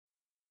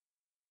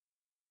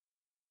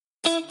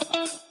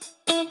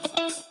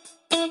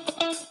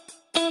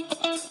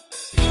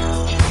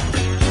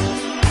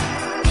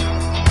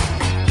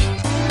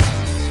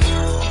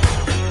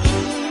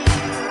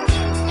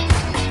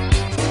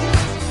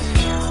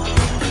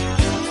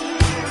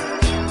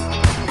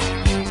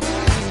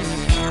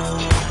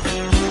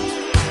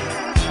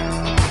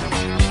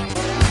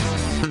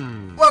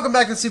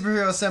Welcome back to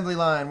Superhero Assembly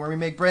Line, where we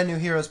make brand new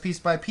heroes piece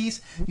by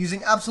piece,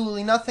 using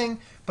absolutely nothing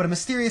but a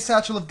mysterious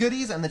satchel of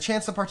goodies and the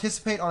chance to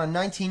participate on a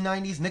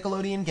 1990s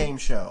Nickelodeon game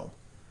show.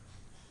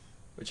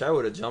 Which I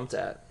would have jumped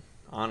at,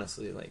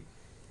 honestly. Like,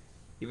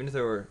 even if they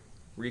were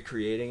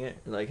recreating it,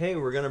 like, hey,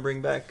 we're gonna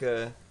bring back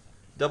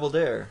Double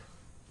Dare.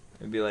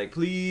 It'd be like,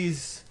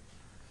 please,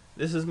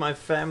 this is my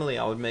family.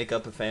 I would make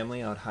up a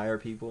family. I would hire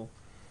people.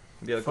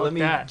 I'd be like, Fuck let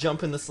me that.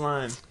 jump in the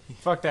slime.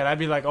 Fuck that. I'd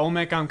be like,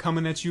 Olmec, I'm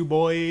coming at you,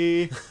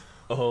 boy.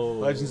 Oh,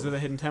 Legends of the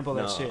Hidden Temple,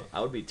 that no, shit.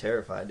 I would be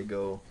terrified to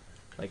go,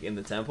 like, in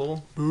the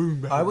temple.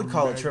 Boom, I would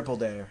call it Triple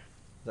Dare.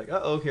 Like,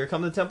 uh-oh, here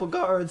come the temple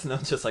guards. And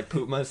I'll just, like,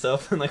 poop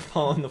myself and, like,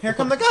 fall on the floor. Here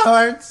come the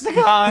guards! The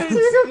guys.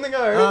 Here come the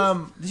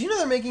guards! Did you know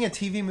they're making a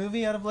TV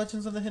movie out of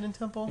Legends of the Hidden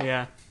Temple?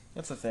 Yeah.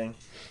 That's a thing.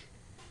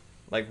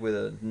 Like, with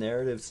a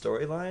narrative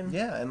storyline?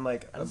 Yeah, and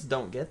like... I just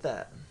don't get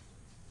that.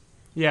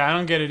 Yeah, I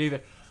don't get it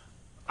either.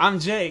 I'm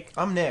Jake.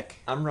 I'm Nick.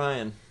 I'm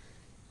Ryan.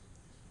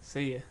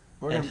 See ya.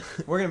 We're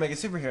gonna make a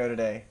superhero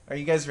today. Are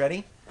you guys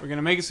ready? We're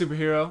gonna make a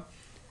superhero.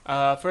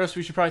 First,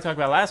 we should probably talk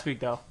about last week,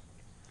 though.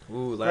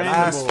 Ooh,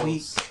 Last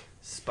week.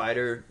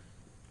 Spider...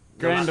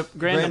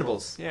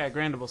 Grandibles. Yeah,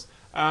 Grandibles.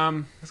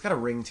 It's got a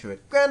ring to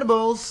it.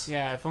 Grandibles!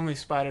 Yeah, if only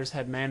spiders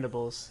had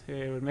mandibles,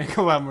 it would make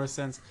a lot more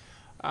sense.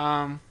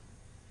 I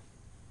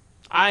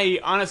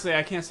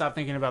can't stop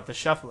thinking about the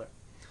Shuffler.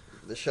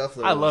 The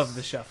Shuffler. I love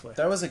the Shuffler.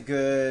 That was a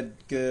good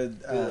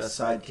sidekick.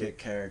 sidekick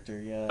character,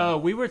 yeah. Oh,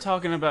 we were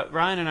talking about,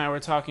 Ryan and I were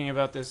talking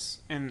about this,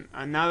 and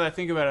now that I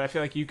think about it, I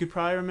feel like you could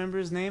probably remember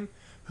his name.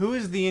 Who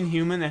is the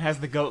Inhuman that has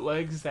the goat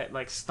legs that,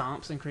 like,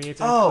 stomps and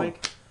creates an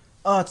earthquake?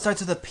 Oh, it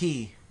starts with a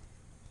P.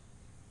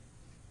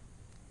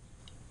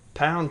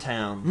 Pound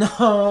Town.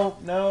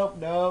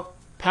 No.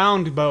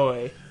 Pound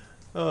Boy.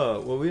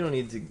 Oh, well, we don't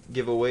need to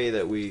give away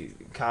that we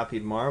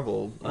copied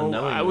Marvel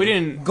unknowingly. Well, we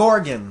didn't...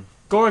 Gorgon.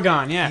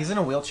 Gorgon, yeah. He's in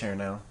a wheelchair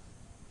now.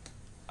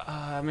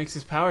 Makes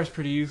his powers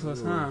pretty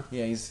useless, huh?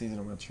 Yeah, he's in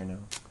a wheelchair now.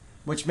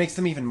 Which makes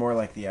them even more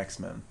like the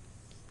X-Men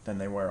than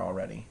they were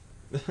already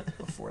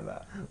before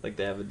that. Like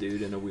they have a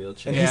dude in a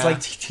wheelchair. And Yeah.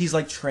 he's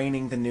like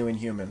training the new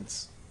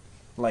Inhumans.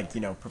 Like,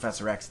 you know,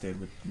 Professor X did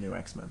with the new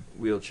X-Men.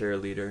 Wheelchair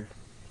leader.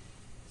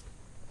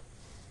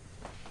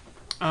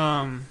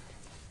 The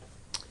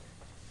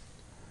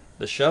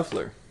The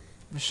Shuffler.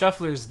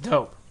 Shuffler's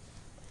dope.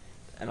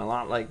 And a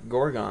lot like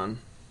Gorgon.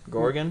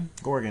 Gorgon?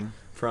 Gorgon.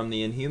 From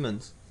the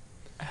Inhumans.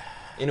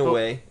 In a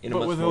way. In a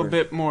but much with more a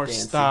bit more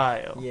dancey.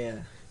 style. Yeah.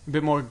 A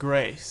bit more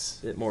grace.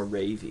 A bit more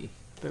ravey.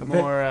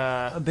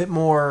 A bit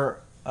more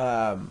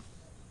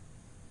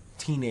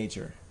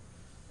teenager.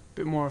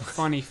 Bit more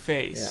funny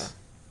face.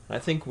 Yeah. I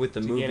think with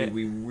the Do you get movie, it?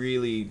 we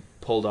really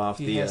pulled off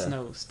He the... has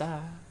no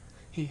style.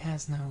 He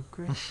has no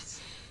grace.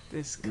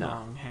 This No.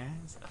 Kong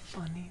has a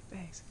funny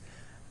face.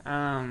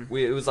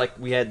 It was like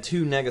we had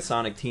two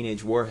Negasonic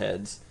Teenage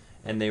Warheads,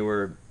 and they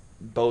were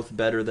both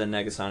better than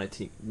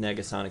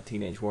Negasonic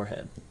Teenage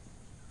Warhead.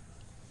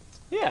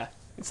 Yeah,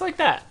 it's like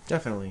that.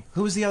 Definitely.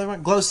 Who was the other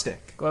one?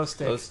 Glowstick. Glow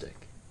stick. Glow stick.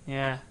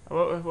 Yeah.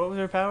 What was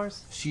her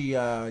powers? She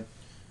had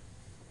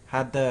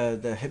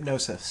the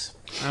hypnosis.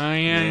 Oh,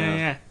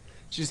 yeah.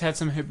 She just had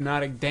some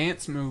hypnotic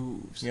dance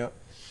moves. Yep.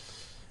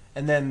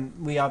 And then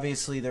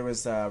there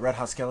was Red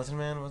Hot Skeleton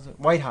Man, was it?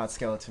 White Hot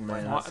Skeleton Man.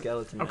 White Hot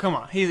Skeleton Oh, Man. come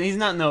on. He's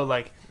not no,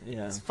 like,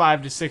 Yeah.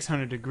 500 to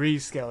 600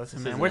 degrees skeleton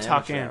This man. is We're an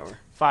talking amateur hour.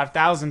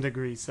 5,000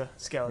 degrees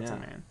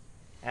skeleton Yeah. man.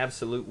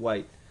 Absolute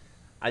white.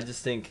 I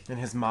just think... And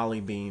his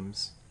Molly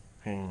beams.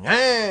 I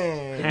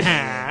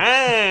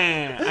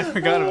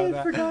forgot about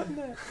that. forgotten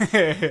that.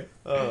 It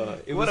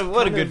What was a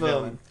kind good of,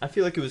 villain. I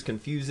feel like it was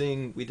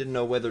confusing. We didn't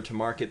know whether to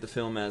market the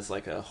film as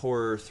like a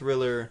horror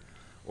thriller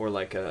or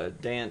like a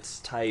dance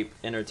type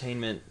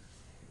entertainment.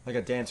 Like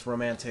a dance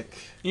romantic.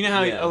 You know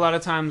how Yeah. a lot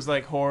of times,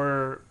 like,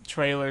 horror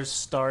trailers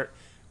start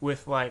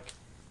with, like,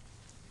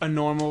 a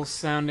normal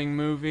sounding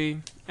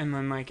movie, and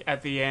then, like,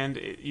 at the end,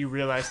 you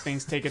realize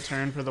things take a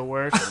turn for the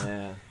worse.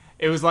 Yeah.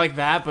 It was like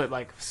that, but,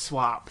 like,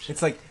 swapped.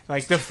 It's like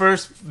Like, the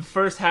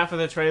first half of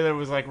the trailer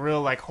was, like,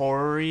 real, like,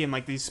 horror-y and,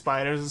 like, these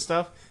spiders and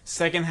stuff.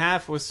 Second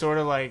half was sort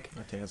of like...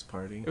 a dance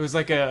party. It was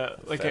like a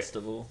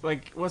Festival.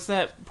 what's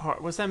that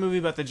movie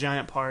about the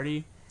giant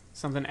party?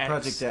 Something X.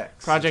 Project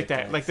X. Project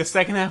X. Like, the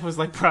second half was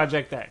like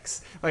Project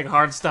X. Like,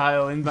 hard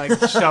style and, like,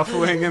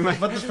 shuffling and, like...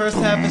 But the first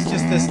half is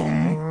just this...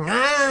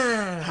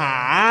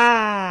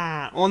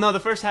 Well, no, the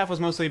first half was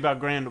mostly about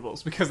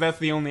Grandibles, because that's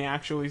the only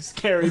actually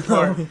scary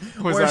part,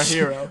 was our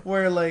hero.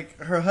 Where, like,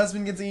 her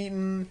husband gets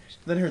eaten,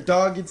 then her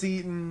dog gets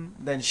eaten,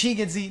 then she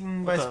gets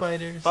eaten by What the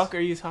spiders. fuck are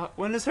you talking...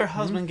 When does her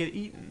husband get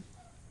eaten?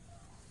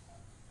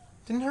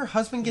 Didn't her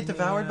husband get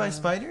devoured by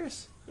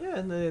spiders? Yeah,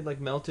 and they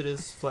like melted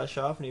his flesh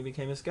off and he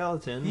became a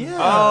skeleton. Yeah.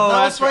 Oh,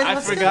 that that's was White right. I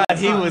Hot forgot he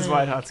Skeleton. was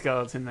White Hot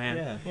Skeleton Man.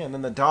 Yeah. Yeah, and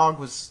then the dog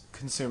was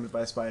consumed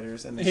by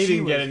spiders, and then He she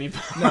didn't get was- any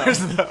powers,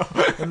 though.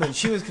 And then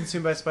she was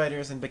consumed by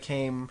spiders and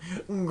became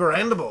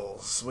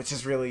Grandibles, which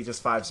is really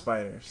just 5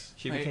 spiders.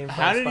 She Wait, became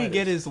how did he spiders.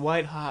 get his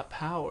white hot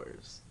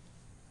powers?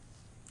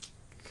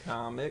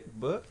 comic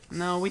book?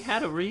 No, we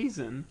had a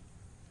reason.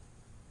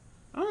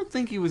 I don't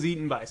think he was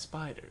eaten by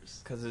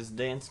spiders. Because his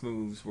dance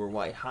moves were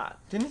white hot.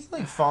 Didn't he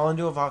like fall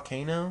into a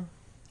volcano?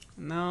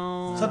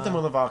 No. Something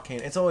with a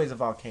volcano. It's always a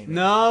volcano.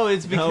 No,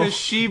 it's because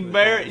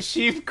No.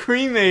 she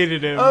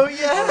cremated him. Oh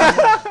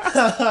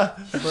yeah.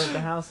 She burnt the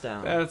house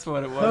down. That's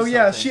what it was. Oh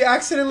yeah. something. She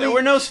accidentally. There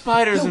were no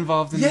spiders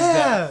involved in his Yeah.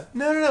 death.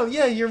 No.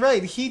 Yeah, you're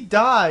right. He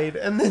died,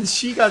 and then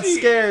she got She-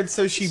 scared,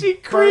 so she she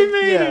burnt-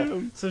 cremated yeah.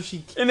 him. So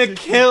she In a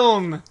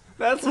kiln.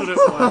 That's what it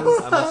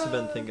was. I must have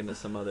been thinking of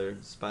some other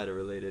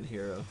spider-related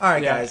hero. All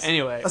right, Yeah, guys.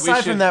 anyway,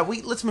 aside from that,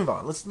 let's move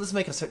on. Let's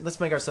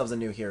make ourselves a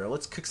new hero.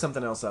 Let's cook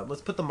something else up.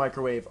 Let's put the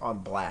microwave on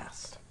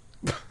blast.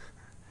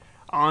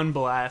 On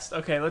blast.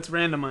 Okay, let's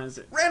randomize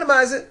it.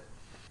 Randomize it.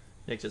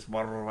 Like just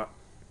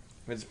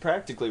it's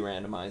practically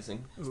randomizing.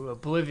 Ooh,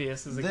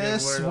 oblivious is a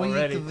This good word week,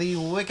 already. the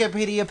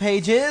Wikipedia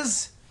page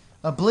is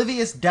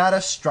Oblivious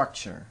Data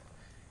Structure.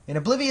 An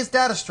oblivious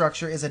data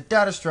structure is a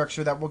data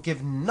structure that will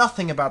give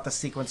nothing about the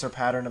sequence or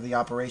pattern of the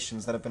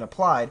operations that have been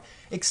applied,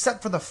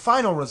 except for the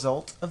final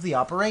result of the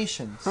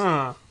operations.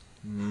 Huh.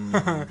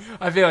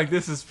 I feel like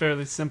this is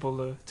fairly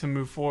simple to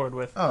move forward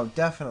with. Oh,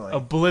 definitely.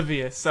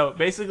 Oblivious. So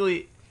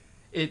basically,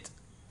 it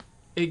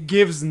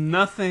gives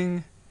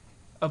nothing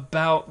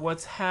about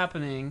what's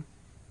happening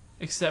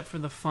except for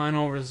the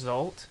final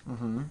result.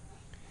 Mm-hmm.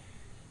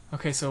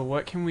 Okay, so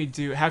what can we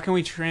do? How can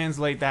we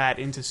translate that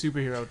into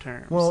superhero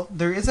terms? Well,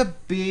 there is a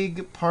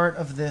big part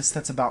of this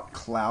that's about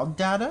cloud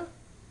data.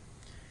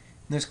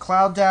 There's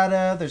cloud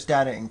data, there's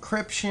data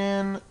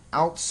encryption,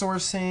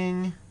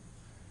 outsourcing,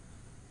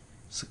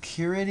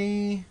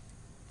 security,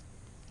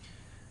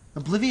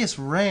 oblivious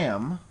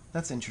RAM.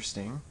 That's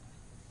interesting.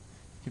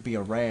 Could be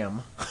a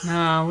RAM.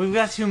 nah, we've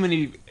got too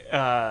many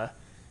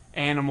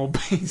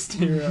animal-based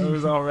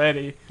heroes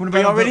already. What We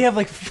about already obli- have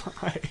like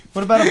 5.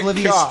 What about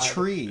oblivious God.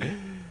 tree?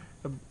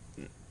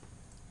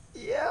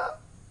 Yeah.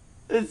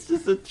 It's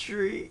just a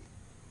tree.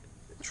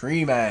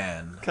 Tree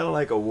man. Kind of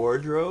like a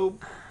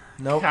wardrobe.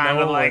 Nope. Kind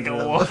no of like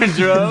a wardrobe.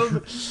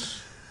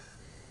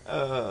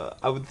 wardrobe.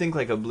 I would think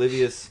like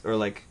oblivious or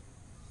like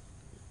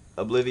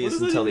oblivious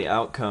What is until it? the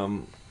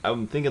outcome.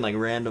 I'm thinking like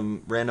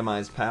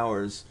randomized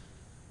powers,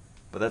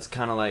 but that's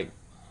kind of like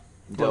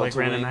Delta like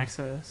random Wing.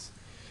 access.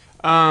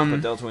 But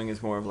Delta Wing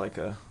is more of like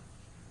a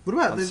What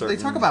about they Uncertain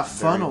talk about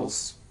variables.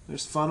 funnels?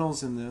 There's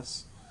funnels in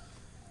this.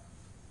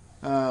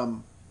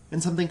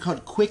 And something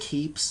called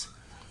Quickheaps.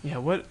 Yeah,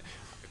 what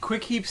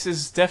Quickheaps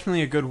is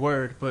definitely a good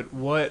word, but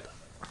what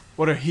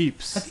are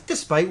heaps? I think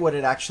despite what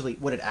it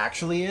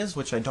actually is,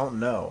 which I don't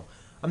know,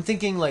 I'm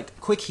thinking like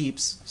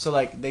Quickheaps, so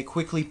like they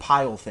quickly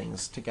pile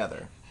things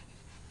together.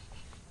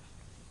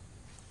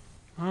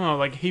 Oh,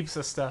 like heaps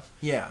of stuff.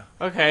 Yeah.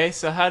 Okay,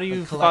 so how do you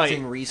Like fight?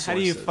 collecting How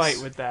do you resources. fight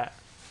with that?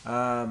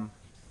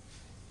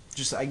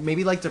 Just like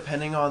maybe like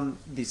depending on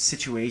the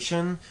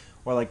situation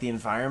or like the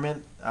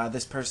environment,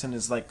 this person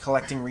is like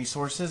collecting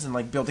resources and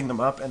like building them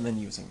up and then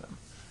using them.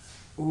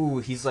 ooh.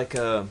 He's like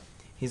the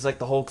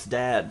Hulk's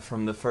dad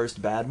from the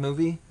first Bad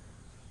movie.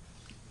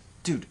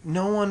 Dude,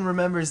 no one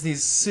remembers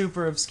these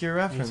super obscure Are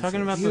you references.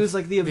 talking about He was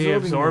like the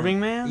absorbing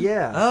man?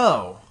 Yeah.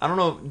 Oh. I don't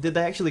know. Did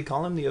they actually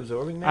call him the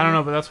absorbing man? I don't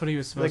know, but that's what he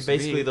was supposed Like to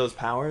basically be. those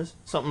powers,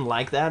 something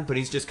like that. But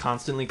he's just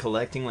constantly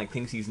collecting like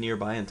things he's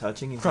nearby and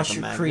touching. He's like a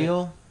Crusher magnet.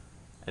 Creel.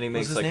 And he Was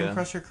makes his like name a.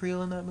 Crusher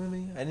Creel in that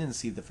movie? I didn't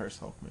see the first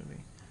Hulk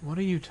movie. What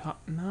are you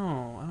talking?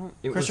 No, I don't.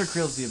 It Crusher was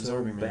Creel's the so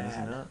absorbing man,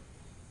 bad. isn't it?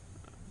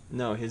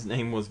 No, his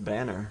name was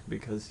Banner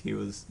because he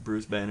was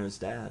Bruce Banner's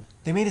dad.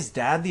 They made his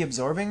dad the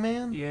absorbing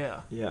man?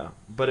 Yeah. Yeah,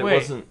 but it Wait.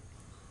 wasn't.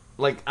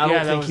 Like I Yeah,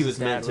 don't that think was he his was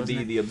meant dad, to be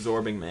wasn't it? the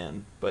absorbing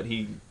man, but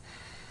he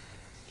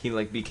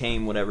like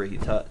became whatever he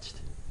touched.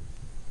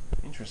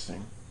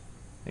 Interesting.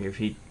 Like if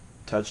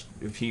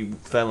he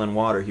fell in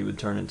water, he would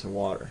turn into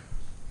water.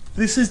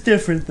 This is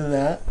different than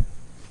that.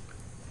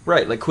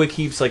 Right, like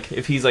Quickheaps, like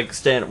if he's like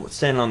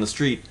standing on the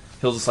street,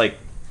 he'll just like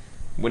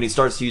when he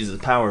starts to use his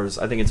powers,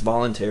 I think it's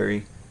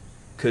voluntary,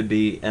 could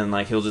be, and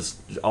like he'll just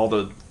all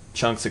the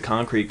chunks of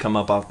concrete come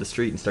up off the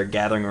street and start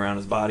gathering around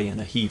his body in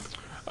a heap.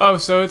 Oh,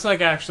 so it's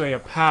like actually a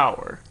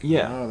power.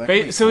 Yeah, Oh, that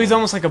could be So he's cool.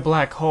 almost like a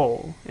black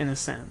hole in a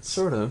sense.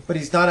 sort of. But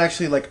he's not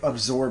actually like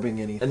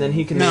absorbing anything. And then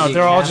he can No, maybe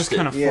they're all cast just it.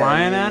 kind of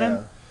flying at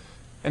him,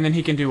 and then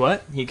he can do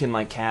what? He can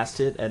like cast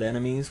it at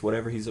enemies,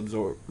 whatever he's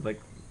like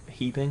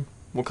heaping.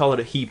 We'll call it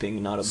a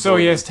heaping, not a. So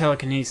he has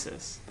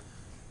telekinesis,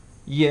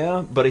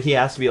 Yeah, but he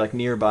has to be like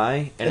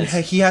nearby, and And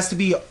he has to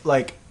be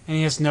like and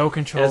he has no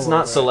control. it's not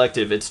over it.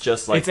 selective. It's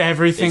just like It's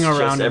everything it's just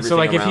around him. So everything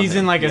like if around he's in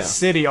him, like a yeah.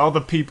 city, all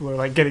the people are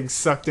like getting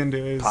sucked into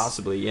his.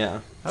 Possibly, yeah.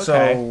 Okay.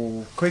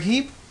 So quick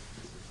heap.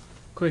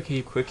 Quick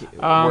heap. Quick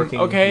working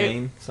okay.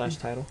 name /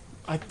 title.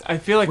 I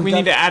feel like We we got-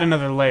 need to add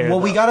another layer. Well,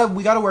 we though.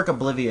 gotta work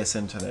oblivious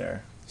into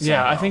there.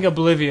 Yeah, I somehow. think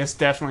Oblivious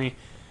definitely.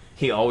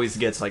 He always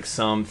gets like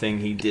something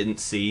he didn't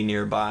see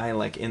nearby,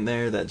 like in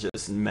there, that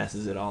just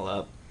messes it all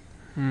up.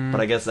 Hmm.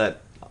 But I guess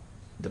that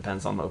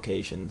depends on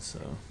location, so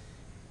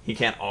he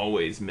can't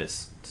always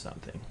miss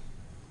something.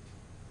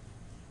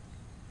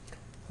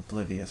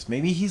 Oblivious.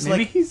 Maybe he's maybe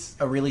like he's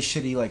a really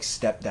shitty like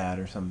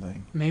stepdad or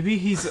something. maybe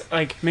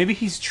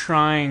he's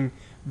trying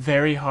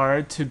very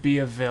hard to be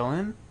a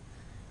villain,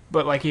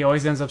 but like he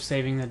always ends up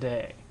saving the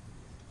day.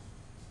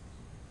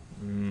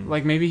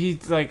 Like maybe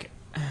he's like.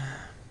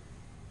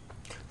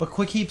 But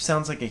Quickheap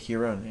sounds like a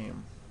hero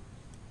name.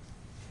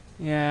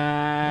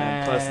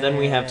 Yeah. Plus, then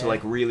we have to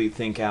like really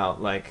think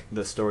out like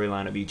the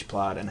storyline of each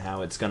plot and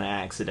how it's gonna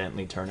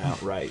accidentally turn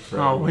out right. For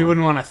Oh, everyone. we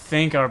wouldn't want to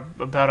think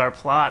about our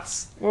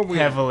plots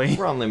heavily.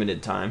 We're on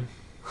limited time.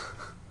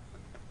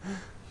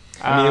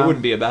 I mean, it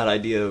wouldn't be a bad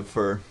idea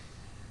for,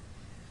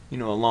 a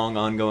long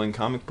ongoing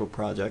comic book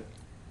project.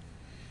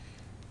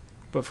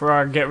 But for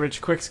our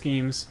get-rich-quick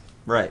schemes,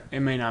 Right. it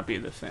may not be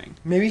the thing.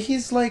 Maybe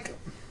he's like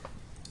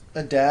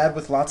a dad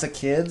with lots of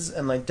kids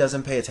and like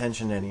doesn't pay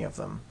attention to any of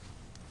them.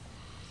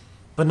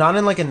 But not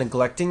in like a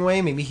neglecting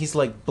way. Maybe he's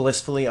like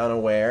blissfully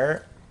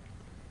unaware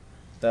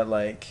that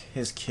like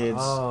his kids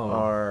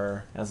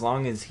are. As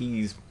long as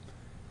he's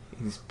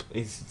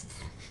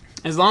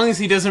As long as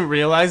he doesn't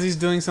realize he's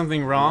doing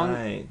something wrong,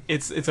 right.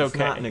 it's okay. It's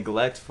not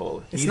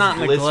neglectful. It's He's not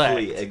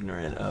blissfully neglect.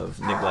 ignorant of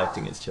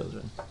neglecting his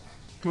children.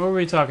 What were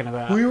we talking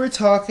about? We were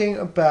talking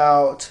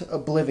about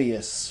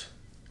Oblivious.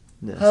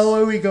 Yes. How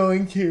are we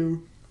going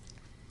to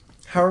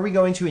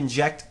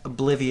inject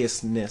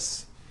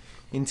obliviousness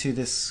into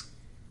this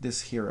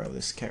hero,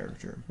 this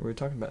character? We were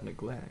talking about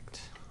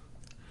neglect.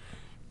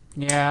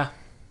 Yeah.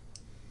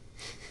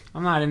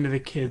 I'm not into the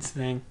kids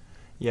thing.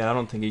 Yeah, I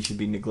don't think he should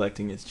be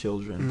neglecting his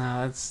children.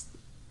 No, it's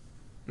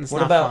What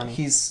not about funny.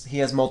 he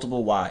has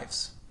multiple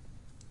wives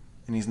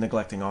and he's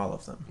neglecting all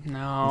of them?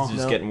 No. It's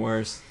just No. getting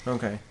worse.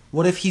 Okay.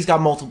 What if he's got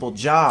multiple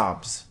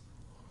jobs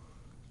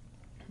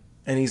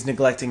and he's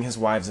neglecting his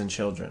wives and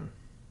children?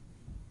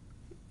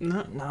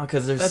 No. No,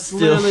 because there's That's still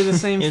literally the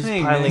same you're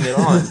thing, Just piling man.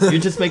 it on.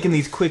 You're just making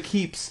these quick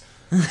heaps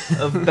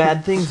of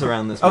bad things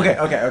around this. Okay,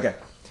 man. okay.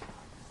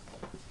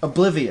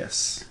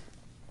 Oblivious.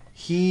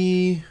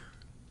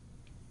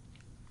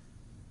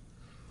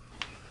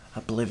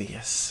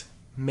 Oblivious.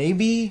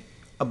 Maybe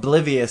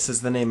Oblivious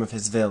is the name of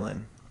his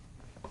villain.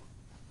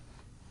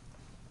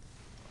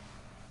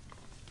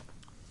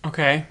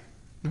 Okay.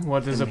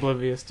 What does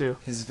Oblivious do?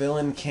 His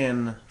villain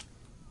can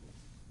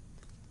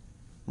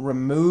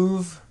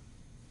remove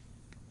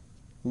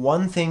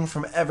one thing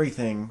from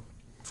everything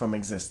from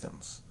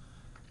existence.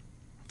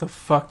 The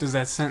fuck does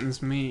that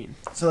sentence mean?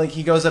 So, like,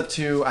 he goes up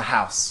to a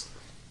house,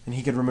 and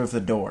he could remove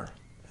the door,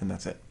 and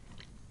that's it.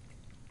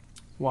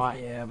 Why?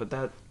 Yeah, but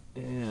that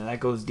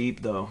goes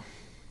deep though.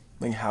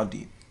 Like, how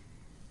deep?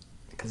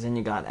 Because then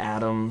you got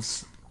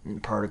atoms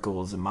and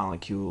particles and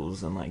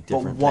molecules and like But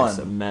different types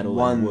of metal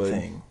one and wood.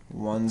 thing.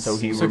 One So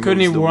he So couldn't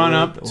he removes the run wood,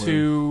 up or-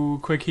 to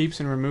Quick Heaps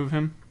and remove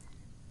him?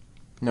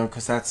 No,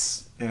 because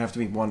it'd have to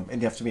be one.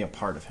 It'd have to be a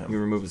part of You him.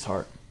 remove his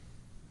heart.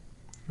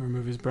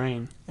 Remove his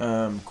brain.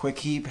 Quick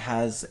Heap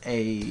has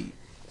a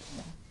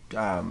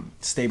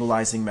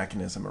stabilizing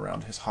mechanism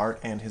around his heart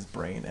and his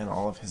brain and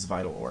all of his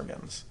vital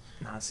organs.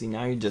 Nah, see,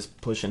 now you're just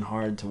pushing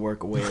hard to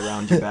work a way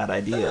around your bad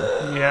idea.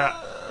 Yeah.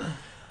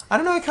 I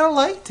don't know. I kind of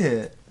liked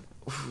it.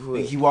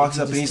 Like, he walks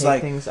You up and just he's take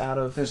like, things out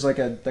of. there's like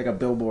a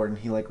billboard, and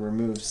he like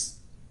removes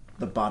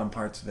the bottom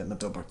parts of it, and the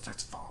billboard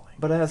starts falling.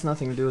 But it has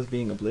nothing to do with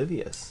being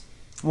oblivious.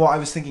 Well, I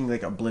was thinking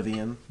like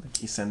Oblivion. Like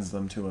he sends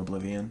them to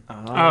Oblivion.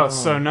 Oh,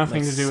 so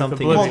nothing to do with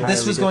something Oblivion. Well, this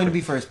entirely was going to be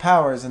different. for his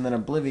powers, and then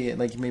Oblivion.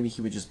 Like maybe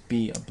he would just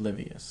be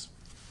oblivious.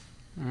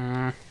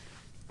 Mm.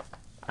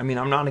 I mean,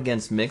 I'm not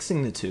against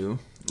mixing the two.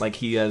 Like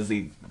he has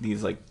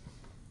these like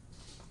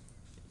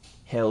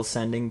hail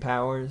sending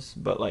powers,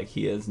 but like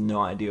he has no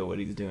idea what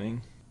he's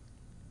doing.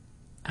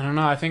 I don't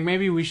know. I think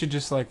maybe we should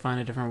just like find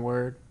a different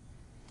word.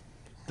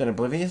 Then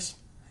oblivious.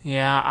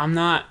 Yeah, I'm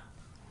not.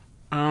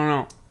 I don't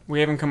know. We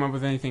haven't come up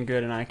with anything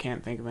good, and I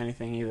can't think of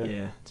anything either.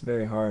 Yeah, it's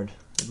very hard.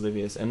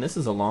 Oblivious, and this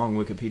is a long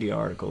Wikipedia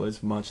article.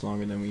 It's much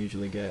longer than we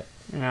usually get.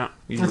 Yeah.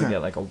 We usually Okay.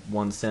 get like a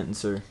one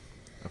sentence or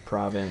a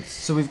province.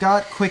 So we've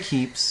got Quick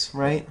Heaps,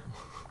 right?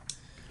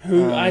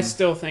 Who I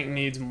still think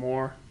needs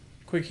more.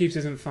 Quick Heaps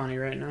isn't funny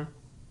right now.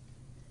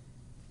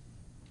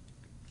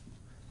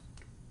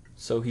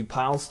 So he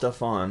piles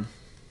stuff on,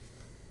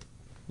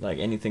 like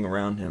anything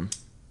around him,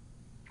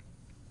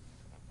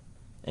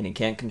 and he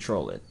can't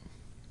control it.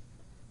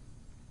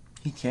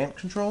 He can't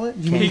control it.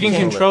 He can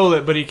control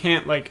it, but he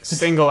can't like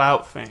single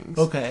out things.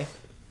 Okay.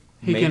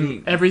 He Maybe-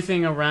 can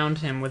everything around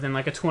him within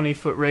like a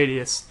 20-foot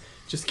radius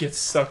just gets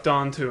sucked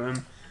onto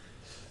him.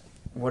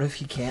 What if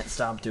he can't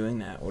stop doing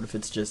that? What if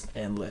it's just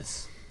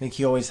endless? Like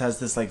he always has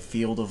this like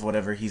field of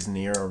whatever he's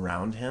near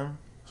around him.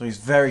 So he's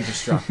very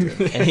destructive.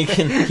 And he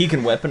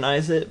can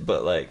weaponize it,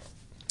 but like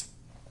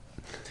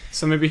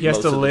So maybe he has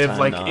Most to of the live time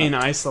like not. in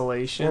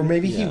isolation. Or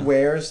maybe he Yeah.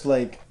 wears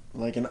like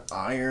an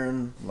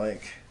iron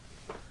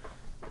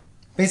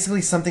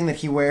basically something that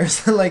he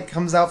wears that like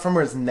comes out from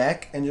his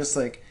neck and just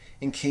like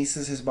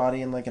encases his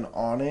body in like an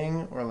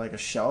awning or like a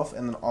shelf,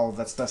 and then all of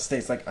that stuff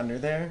stays like under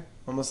there,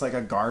 almost like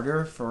a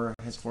garter for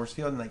his force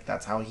field, and like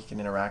that's how he can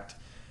interact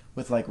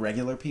with like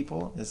regular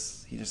people.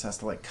 Is he just has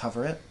to like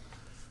cover it,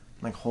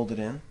 and, like hold it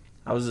in.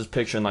 I was just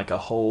picturing like a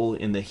hole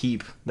in the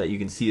heap that you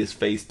can see his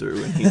face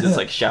through, and he just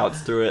like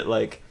shouts through it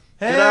like,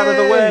 "Get out of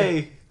the Hey!"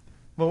 way!"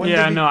 But when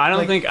Yeah, did he- no, I don't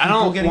like, think I people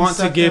don't getting want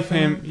to sucked give up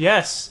him. in-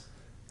 Yes,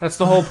 that's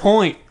the whole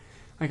point.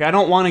 Like, I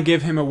don't want to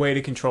give him a way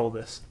to control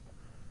this.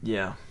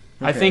 Yeah.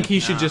 I think he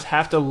nah. should just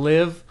have to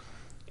live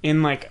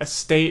in, like, a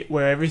state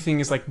where everything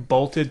is, like,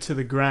 bolted to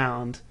the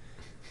ground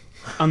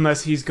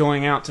unless he's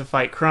going out to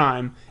fight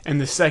crime. And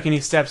the second he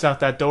steps out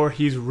that door,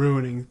 he's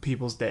ruining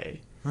people's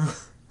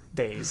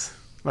days.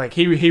 Like,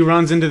 he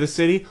runs into the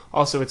city.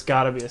 Also, it's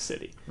gotta be a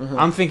city.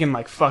 I'm thinking,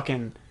 like,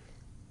 fucking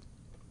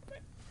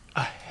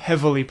a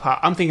heavily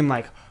I'm thinking,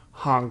 like,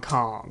 Hong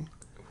Kong.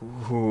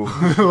 Ooh.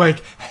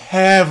 Like,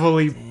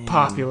 heavily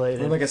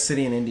populated. Or like a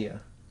city in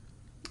India.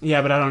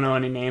 Yeah, but I don't know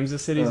any names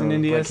of cities in Oh,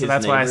 India, like so his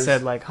that's why I neighbors?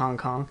 said, like, Hong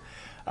Kong.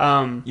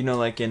 You know,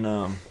 like in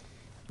Or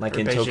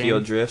Tokyo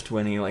Beijing. Drift,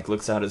 when he like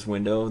looks out his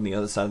window, and the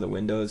other side of the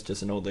window is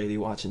just an old lady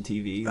watching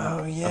TV.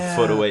 Oh, like, yeah. a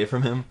foot away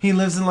from him. He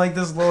lives in like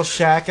this little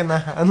shack and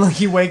like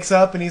he wakes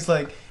up and he's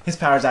like his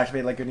powers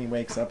activate like when he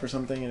wakes up or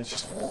something and it's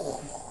just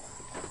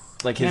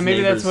Like his Yeah,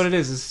 maybe neighbors. that's what it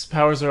is. His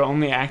powers are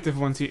only active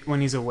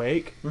when he's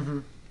awake.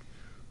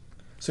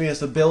 so he has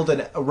to build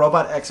a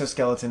robot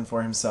exoskeleton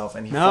for himself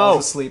and he No.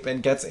 falls asleep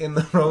and gets in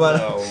the robot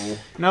No.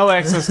 No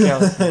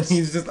exoskeleton. and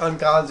he's just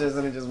unconscious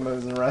and it just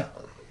moves around.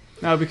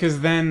 No, because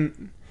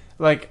then,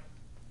 like,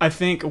 I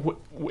think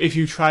if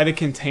you try to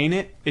contain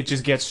it, it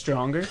just gets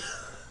stronger.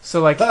 So,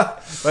 like,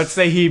 let's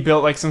say he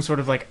built, like, some sort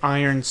of, like,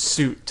 iron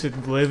suit to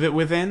live it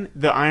within.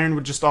 The iron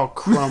would just all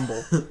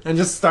crumble. And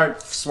just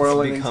start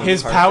swirling. Become-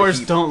 His hard to powers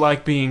keep. don't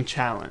like being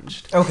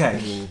challenged.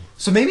 Okay,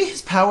 so maybe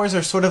his powers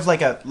are sort of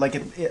like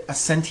a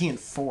sentient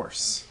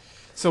force.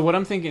 So what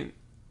I'm thinking,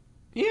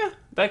 yeah,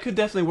 that could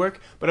definitely work.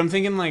 But I'm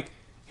thinking, like,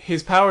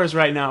 his powers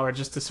right now are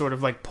just to sort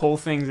of, like, pull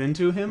things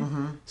into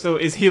him. So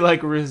is he,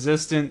 like,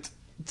 resistant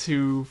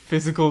to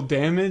physical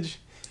damage?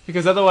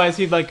 Because otherwise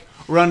he'd, like,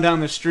 run down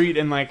the street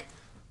and, like,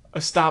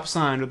 a stop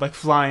sign would, like,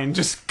 fly and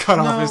just cut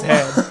off his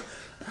head.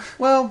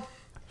 Well,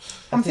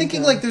 I'm think,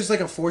 thinking like there's like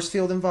a force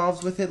field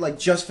involved with it, like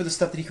just for the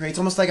stuff that he creates,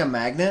 almost like a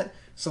magnet.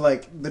 So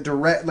like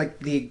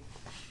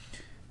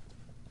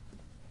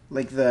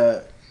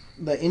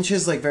the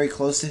inches like very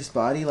close to his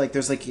body, like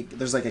there's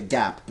like a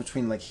gap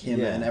between like him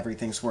Yeah. and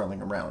everything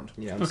swirling around.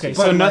 Yeah. I'm Okay, seeing-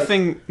 so But,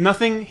 like-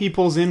 nothing he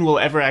pulls in will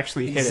ever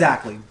actually hit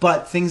Exactly,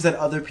 but things that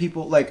other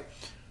people like,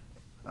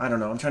 I don't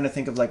know. I'm trying to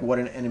think of like what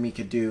an enemy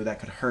could do that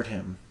could hurt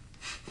him.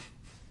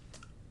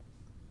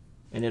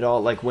 And it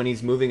all, like, when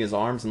he's moving his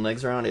arms and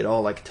legs around, it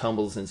all, like,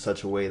 tumbles in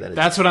such a way that it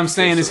That's what I'm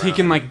saying, is drifts he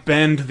can, around. like,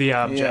 bend the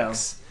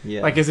objects. Yeah.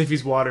 Like, as if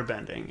he's water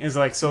bending. Is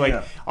like, so, like,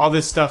 Yeah. all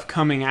this stuff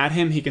coming at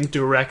him, he can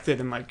direct it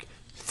and, like,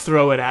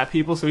 throw it at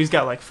people. So he's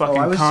got, like, fucking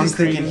I was concrete just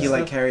thinking and he like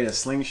stuff. carried a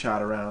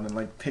slingshot around and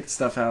like picked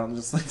stuff out and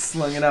just like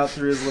slung it out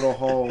through his little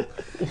hole.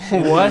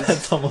 What?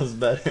 That's almost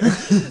better.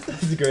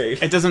 That's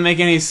great. It doesn't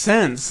make any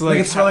sense. Like Like,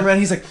 it's swirling around.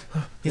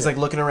 He's like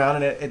looking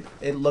around, and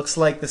it looks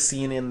like the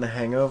scene in The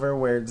Hangover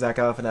where Zach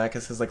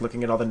Galifianakis is like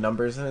looking at all the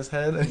numbers in his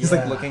head, and he's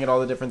like Yeah. looking at all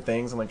the different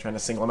things and like trying to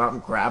single them out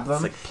and grab them.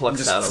 It's like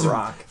plucks and out a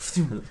rock.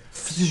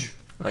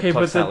 Like Okay,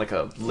 plucks but out like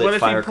a what lit if he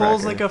firecracker.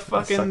 pulls, like, a and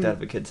fucking- sucked out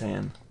of a kid's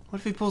hand. what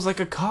if he pulls, like,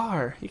 a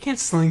car? You can't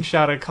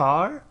slingshot a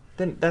car.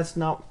 Then that's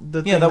not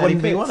the yeah, thing that he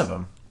wouldn't be picks. one of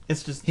them.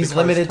 It's just He's the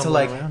car's limited to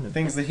tumbling like around him.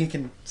 things that he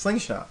can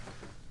slingshot.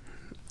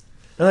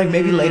 And like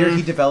maybe later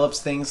he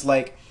develops things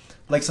like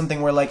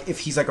something where like if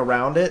he's like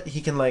around it, he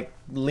can like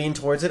lean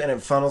towards it and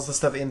it funnels the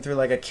stuff in through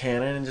like a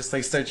cannon and just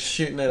like starts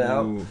shooting it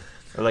out. Ooh.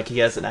 Or like he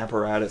has an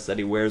apparatus that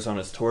he wears on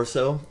his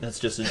torso. That's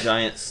just a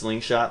giant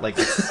slingshot, like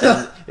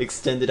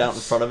extended out in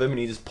front of him, and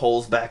he just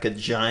pulls back a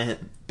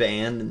giant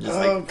band and just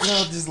Oh like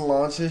god, just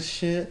launches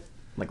shit.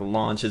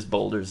 launches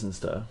boulders and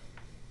stuff.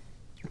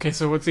 Okay,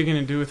 so what's he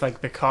gonna do with, like,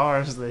 the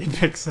cars that he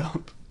picks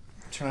up?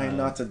 Trying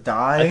not to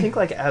die. I think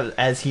like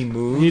as he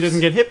moves, He doesn't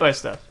get hit by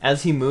stuff.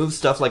 as he moves,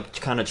 stuff like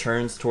kind of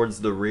churns towards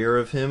the rear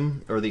of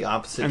him or the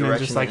opposite And then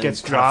direction, just, like, and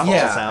gets kinda dropped? falls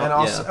yeah, out. and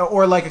also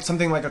or like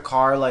something like a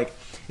car, like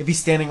if he's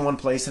standing in one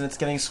place and it's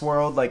getting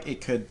swirled, like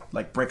it could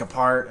like break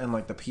apart and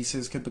like the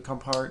pieces could become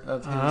part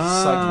of his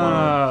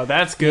Oh,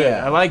 that's good.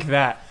 Yeah. I like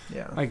that.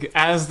 Yeah. Like,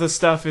 as the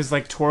stuff is,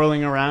 like,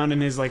 twirling around in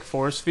his, like,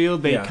 force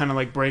field, they Yeah. kind of,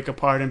 like, break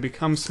apart and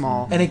become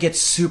small. And it gets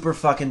super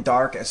fucking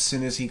dark as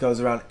soon as he goes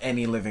around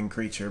any living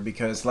creature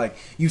because like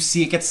you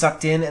see it get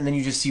sucked in and then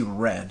you just see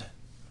red.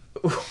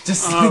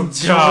 Just Oh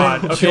join-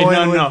 God! Okay,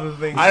 join with no. the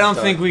things I don't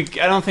dark.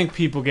 think I don't think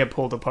people get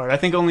pulled apart. I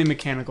think only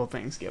mechanical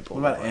things get What pulled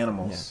about apart.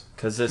 animals?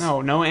 Because this,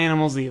 No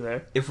animals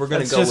either. if we're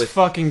gonna It's go just with,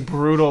 fucking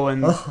brutal,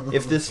 and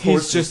if this he's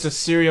horse just a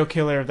serial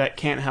killer that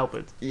can't help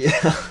it.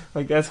 yeah.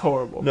 Like, that's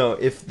horrible. No,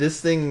 if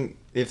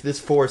this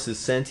force is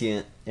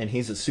sentient and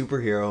he's a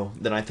superhero,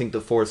 then I think the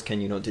force can,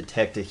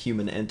 detect a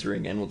human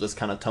entering and will just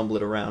kind of tumble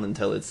it around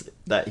until it's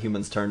that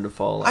human's turn to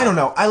fall. I don't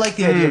know. I like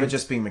the idea of it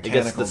just being It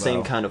mechanical. gets the same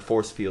though. kind of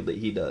force field that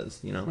he does,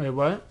 Wait,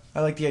 what?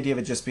 I like the idea of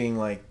it just being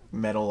like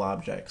metal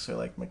objects or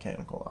like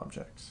mechanical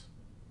objects.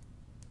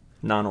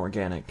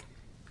 Non-organic.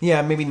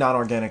 Yeah, maybe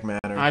non-organic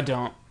matter. I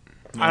don't.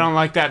 I don't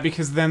like that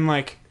because then,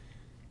 like,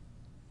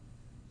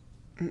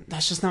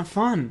 that's just not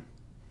fun.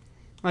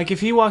 Like,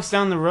 if he walks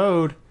down the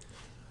road,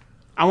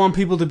 I want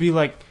people to be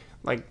like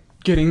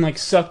getting like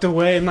sucked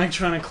away and like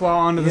trying to claw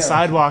onto the Yeah.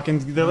 sidewalk,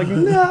 and they're like,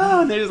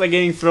 no, and they're just like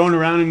getting thrown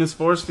around in this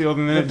force field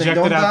and then But they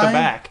ejected don't out die? the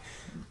back.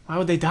 Why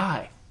would they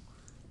die?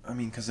 I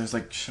mean, because there's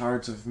like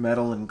shards of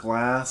metal and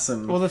glass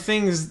and... Well, the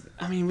thing is,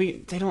 I mean,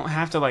 they don't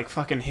have to like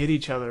fucking hit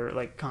each other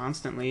like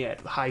constantly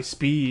at high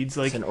speeds.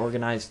 Like It's an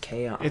organized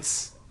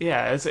chaos.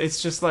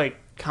 it's just like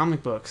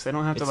comic books. They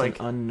don't have It's to like.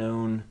 an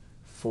unknown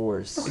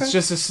force. Okay. It's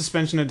just a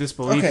suspension of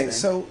disbelief. Okay, thing.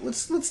 so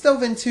let's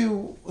delve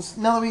into...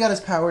 Now that we got his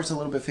powers a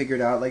little bit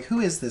figured out, like, who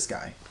is this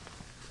guy?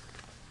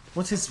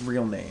 What's his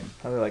real name?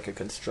 Probably like a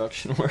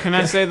construction worker. Can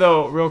I say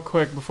though, real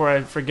quick before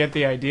I forget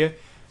the idea?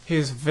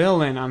 His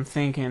villain, I'm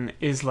thinking,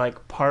 is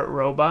like part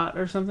robot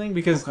or something.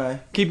 Because Okay.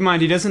 keep in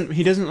mind, he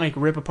doesn't like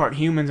rip apart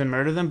humans and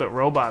murder them, but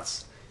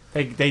robots,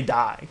 they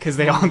die because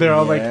they're all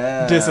Yeah.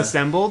 like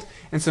disassembled,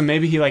 and so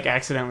maybe he like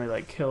accidentally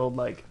like killed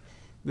like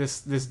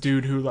this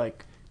dude who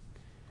like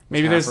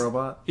maybe Half there's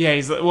robot? yeah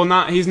he's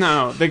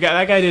no that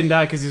guy didn't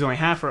die because he's only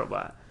half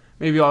robot.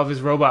 Maybe all of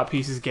his robot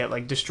pieces get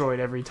like destroyed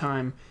every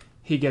time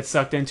he gets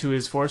sucked into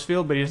his force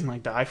field, but he doesn't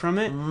like die from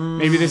it.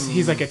 Maybe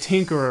he's like a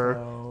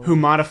tinkerer who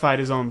modified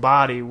his own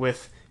body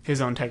with his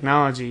own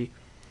technology,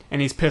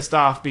 and he's pissed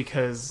off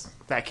because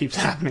that keeps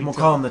happening. We'll to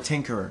call him. him the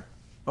Tinkerer.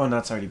 Oh, no,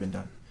 that's already been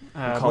done.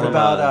 call What him,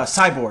 about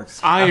Cyborg?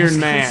 Iron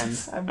Man.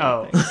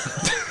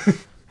 Cyborg.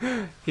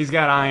 Oh, he's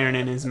got iron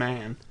in his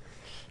man,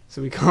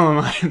 so we call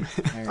him Iron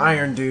Man.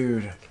 Iron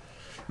Dude.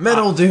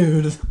 Metal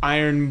Dude.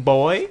 Iron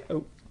Boy.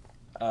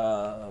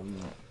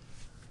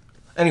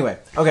 Anyway,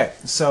 okay,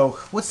 so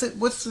what's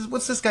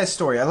this guy's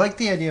story? I like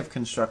the idea of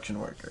construction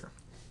worker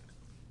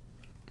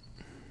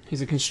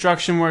He's a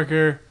construction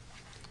worker.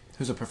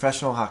 who's a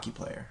professional hockey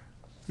player.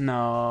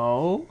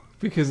 No,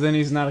 because then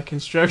he's not a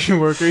construction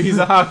worker. He's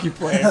a hockey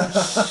player.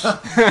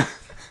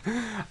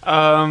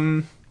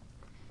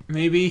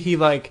 Maybe he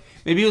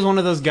was one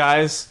of those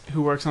guys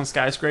who works on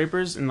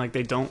skyscrapers and like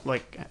they don't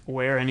like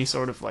wear any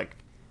sort of like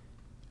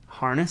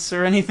harness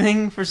or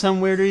anything for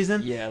some weird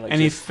reason. Yeah, like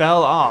and he just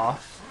fell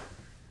off.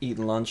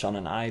 eating lunch on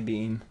an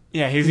I-beam.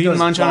 Yeah, he was He eating goes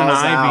lunch on an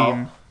balls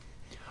I-beam. out.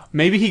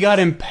 Maybe he got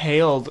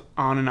impaled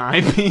on an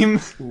I-beam,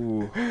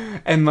 Ooh.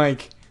 and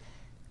like,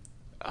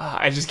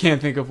 I just can't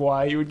think of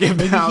why you would get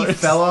Maybe powers. he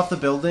fell off the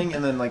building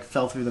and then like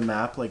fell through the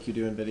map like you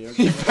do in video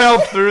He games. fell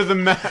through the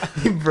map,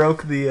 He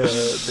broke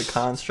the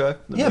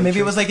construct. Yeah, maybe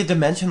it was like a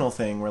dimensional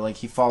thing where like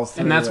he falls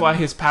through. and that's why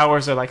his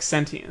powers are like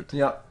sentient.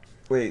 Yeah.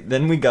 Wait,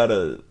 then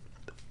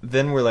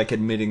we're like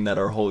admitting that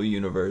our whole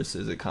universe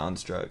is a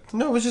construct,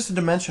 No, it was just a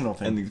dimensional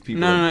thing. and these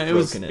people No, have it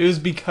was broken it was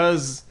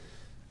because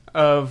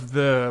of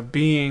the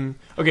being.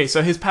 Okay,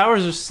 so his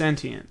powers are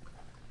sentient,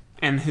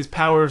 and his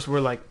powers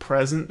were like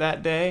present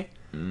that day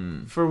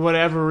for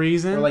whatever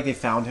reason. Or like they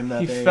found him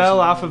that he day. or fell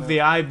something off like of the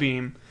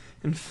I-beam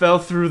and fell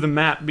through the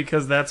map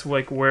because that's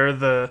like where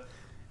the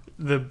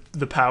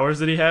powers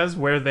that he has,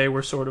 where they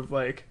were sort of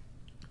like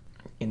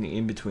in the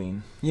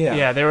in-between. that.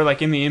 Yeah. they were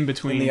like in the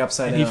in-between, In the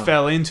upside and he down.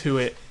 fell into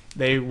it.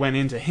 They went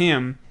into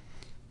him,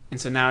 and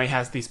so now he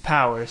has these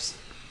powers.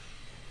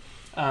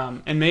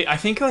 And I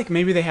think like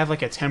maybe they have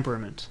like a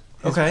temperament.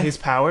 Okay. His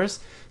powers.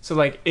 So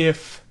like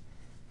if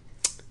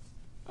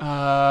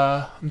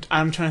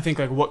I'm trying to think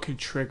like what could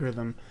trigger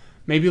them.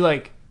 Maybe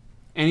like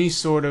any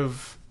sort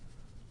of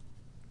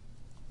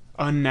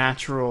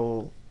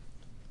unnatural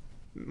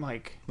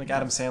like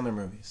Adam Sandler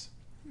movies.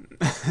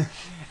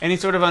 any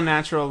sort of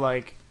unnatural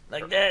like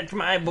That's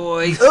my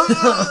boy.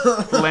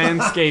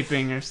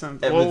 landscaping or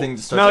something. Everything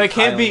just starts, no, like, it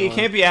can't be. piling It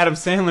can't be Adam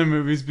Sandler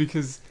movies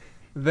because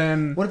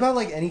then What about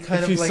like any kind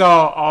if of you like?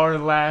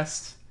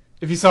 saw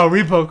if you saw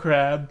Repo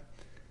Crab,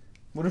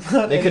 What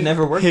about They any, could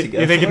never work Yeah,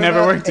 together. they could what never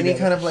about work any together.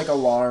 kind of like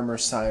alarm or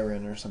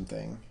siren or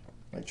something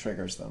like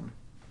triggers them.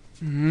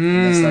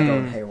 They start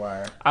going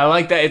haywire. I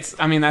like that.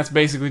 That's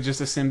basically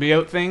just a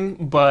symbiote thing,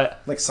 but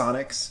Like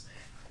Sonics,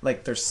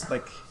 like there's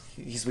like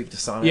he's weak to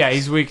Sonics. yeah,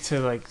 he's weak to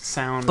like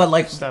sound. But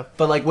like, stuff.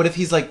 what if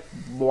he's like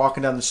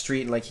walking down the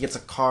street and like he gets a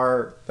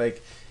car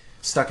like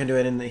stuck into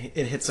it and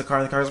it hits the car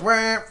and the car goes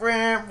wah,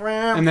 wah,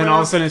 wah, And then wah.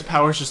 all of a sudden his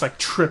powers just like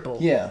triple.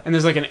 Yeah. And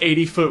there's like an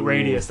 80-foot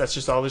radius that's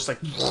just all just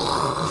like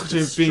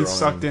just being Destroying.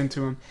 sucked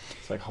into him.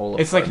 It's like whole.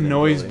 It's like apartment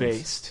noise buildings.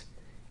 based.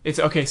 It's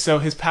okay, so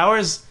his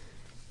powers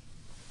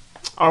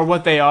are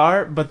what they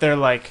are, but they're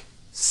like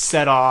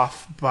set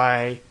off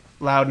by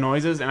loud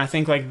noises, and I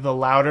think like the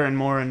louder and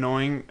more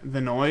annoying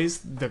the noise,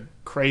 the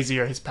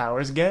crazier his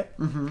powers get.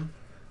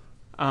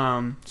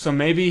 Mm-hmm. So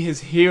maybe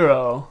his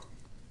hero,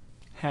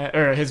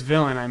 or his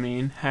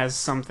villain, has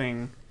some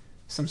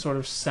sort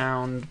of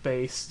sound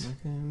based.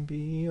 I can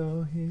be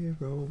your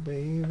hero,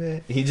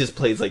 baby. He just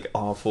plays like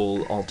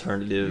awful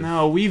alternative.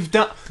 No, we've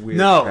done Weird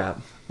no.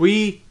 crap.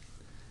 We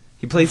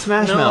He played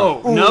Smash No.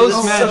 Mouth. No Ooh,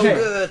 Smash. okay.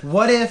 good.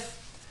 What if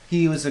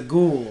he was a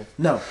ghoul?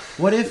 No.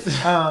 What if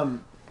the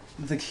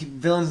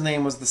villain's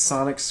name was the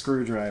Sonic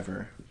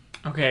Screwdriver?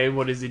 okay.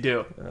 What does he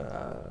do?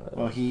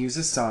 Well, he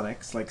uses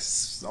sonics, like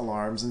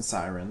alarms and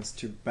sirens,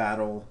 to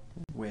battle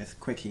with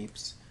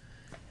Quickheaps.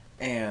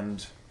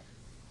 And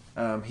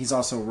he's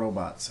also a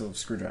robot, so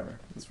screwdriver.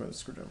 That's where the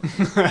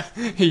screwdriver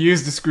is. He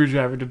used a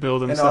screwdriver to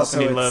build And himself,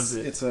 also, and he loves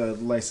it. it's a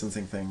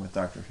licensing thing with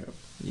Doctor Who.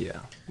 Yeah,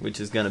 which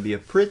is gonna be a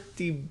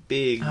pretty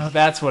big Oh,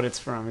 that's what it's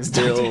from. Is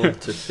bill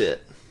to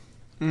fit.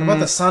 How about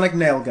the Sonic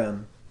Nail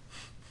Gun?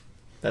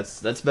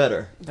 That's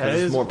better. That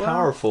It's is more well.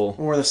 powerful.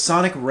 Or the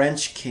Sonic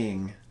Wrench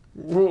King.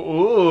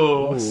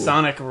 Ooh,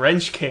 Sonic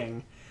Wrench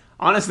King.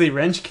 Honestly,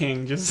 Wrench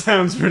King just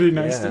sounds pretty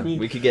nice to me.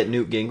 We could get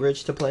Newt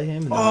Gingrich to play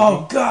him. In the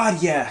Oh, movie.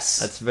 God, yes.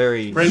 That's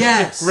very. Wrench,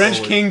 Yes!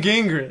 Wrench King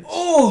Gingrich.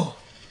 Oh,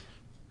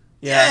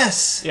 Yeah.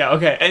 yes. Yeah.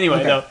 Okay. Anyway,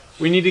 Okay. though,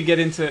 we need to get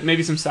into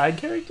maybe some side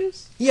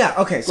characters. Yeah,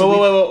 okay. So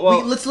Whoa.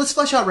 let's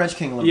flesh out Wrench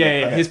King a little Yeah, bit.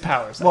 yeah. Okay. His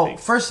powers. I Well, think.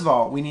 first of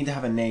all, we need to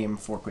have a name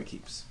for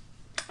Quickheaps.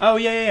 Oh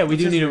yeah. We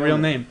do his need a real real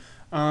name?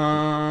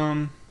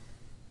 name.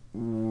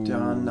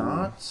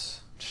 Donut.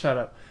 Shut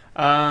up.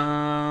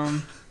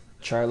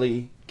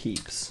 Charlie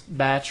Keeps.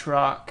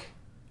 Batrock.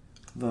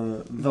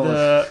 The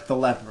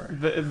leper.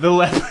 The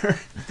leper.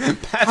 How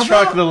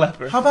Batrock about- the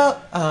leper. How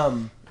about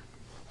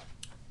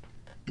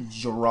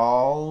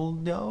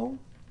Geraldo?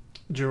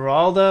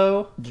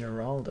 Geraldo.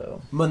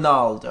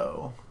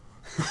 Monaldo.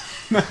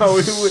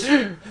 No,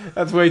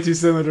 that's way too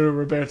similar to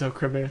Roberto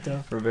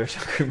Creberto. Roberto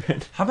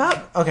Clemente. How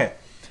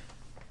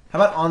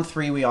about on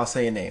three we all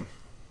say a name?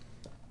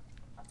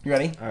 You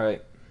ready? All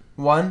right.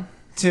 1,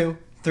 2,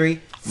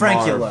 3.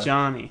 Frankula. Marv.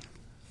 Johnny.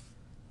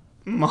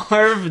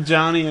 Marv,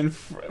 Johnny, and...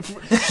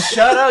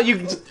 Shut up,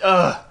 you...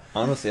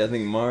 Honestly, I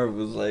think Marv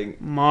was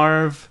like.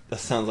 Marv. That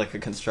sounds like a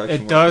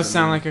construction. It does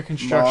sound like a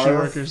construction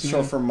worker's So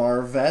name. for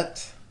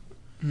Marvette.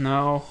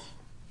 No,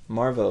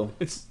 Marvo.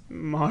 it's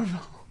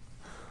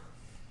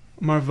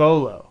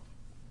Marvolo.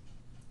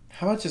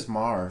 How about just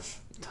Marv?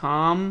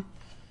 Tom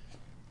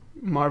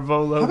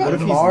Marvolo. How about if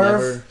he's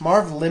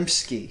Marv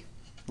Limpsky?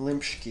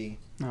 Limpsky.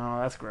 No,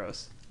 that's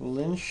gross.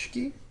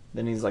 Linsky?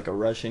 Then he's like a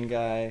Russian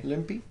guy,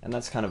 Limpy? and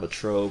that's kind of a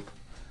trope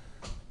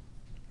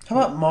How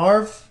about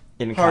Marv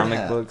in Hard comic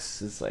Hat?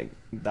 books. It's like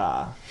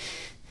da,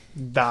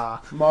 Da.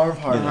 Marv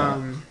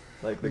Hardhat.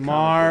 like the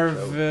comic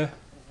book trope.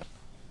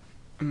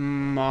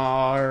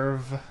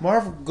 Marv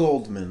Marv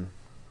Goldman.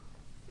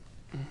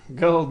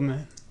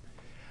 Goldman.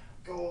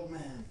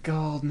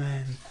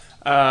 Goldman.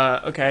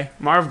 Okay,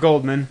 Marv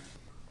Goldman.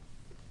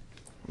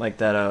 Like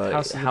that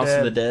House House of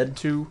of the the Dead.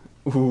 2.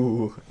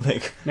 Ooh,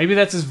 like Maybe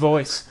that's his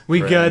voice. We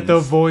got Friends. the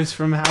voice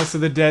from House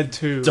of the Dead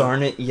 2.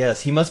 darn it,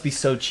 yes, he must be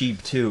so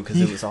cheap too because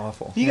it was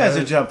awful. You guys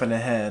are jumping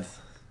ahead.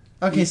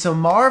 Okay, so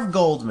Marv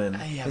Goldman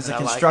Yeah, is but a I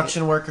like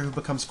construction worker who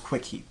becomes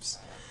Quickheaps.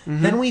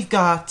 Mhm. Then we've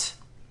got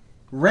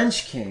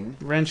Wrench King,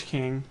 Wrench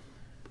King.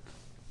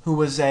 who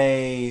was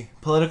a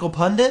political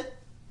pundit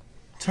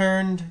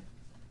turned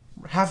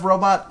half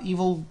robot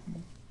evil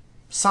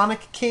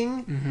Sonic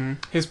King. Hmm.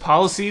 His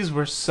policies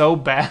were so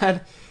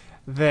bad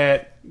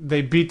that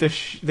they beat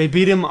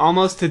him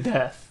almost to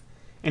death,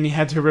 and he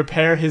had to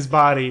repair his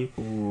body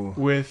Ooh.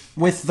 with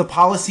With the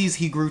policies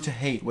he grew to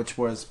hate, which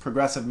was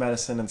progressive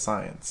medicine and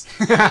science.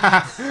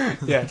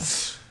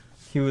 yes.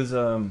 He was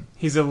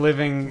He's a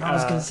living I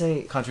was gonna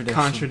say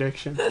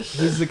contradiction.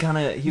 he's the kind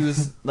of he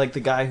was like the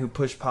guy who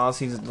pushed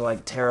policies to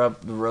like tear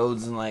up the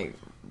roads and like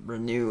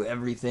renew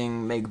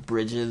everything, make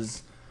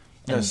bridges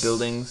and Yes.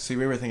 buildings, See,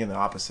 we were thinking the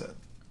opposite.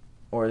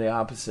 or the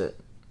opposite,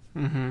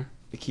 Mm-hmm.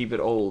 to keep it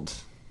old.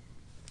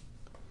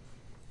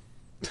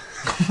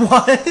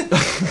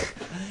 What?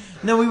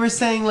 No, we were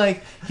saying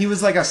like he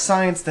was like a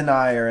science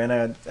denier and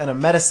a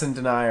medicine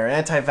denier,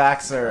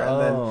 anti-vaxxer, and Oh.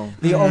 then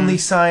the only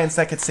science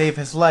that could save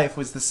his life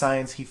was the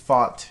science he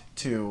fought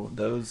to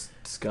Those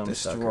scum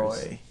destroy.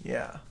 suckers.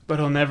 Yeah. But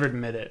he'll never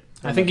admit it.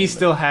 I He'll think he never admit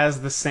still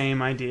has the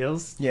same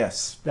ideals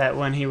Yes. that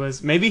when he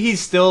was. Maybe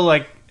he's still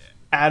like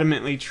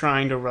adamantly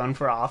trying to run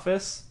for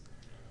office,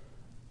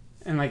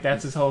 and like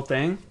that's his whole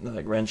thing.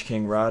 Like Wrench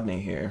King Rodney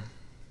here.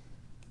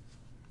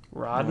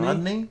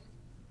 Rodney,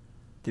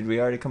 Did we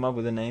already come up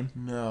with a name?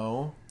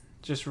 No.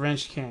 just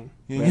Wrench King.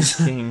 Wrench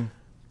King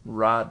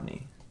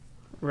Rodney.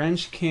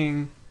 Wrench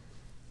King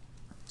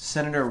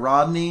Senator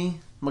Rodney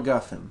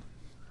McGuffin.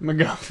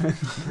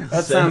 McGuffin.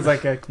 That sounds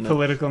like a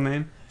political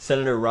name.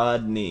 Senator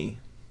Rodney.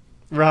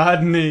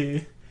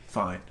 Rodney.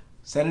 Fine.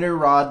 Senator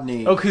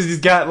Rodney. Oh, because he's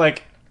got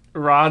like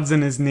rods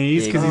in his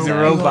knees because he's a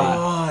Exactly. robot.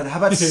 God. How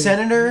about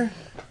Senator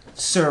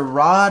Sir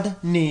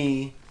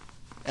Rodney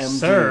MD?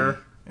 Sir?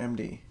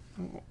 MD.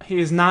 He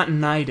is not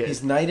knighted.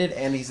 He's knighted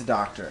and he's a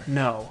doctor.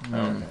 No.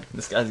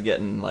 This guy's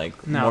getting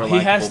like No, more he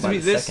has likable to by be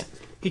the this. second.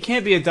 He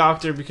can't be a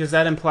doctor because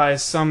that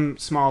implies some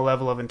small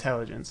level of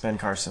intelligence. Ben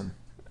Carson.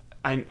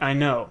 I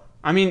know.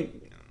 I mean,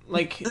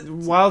 like,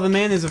 while the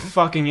man is a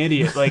fucking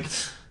idiot, like,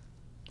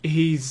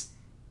 he's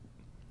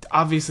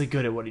obviously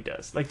good at what he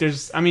does. Like,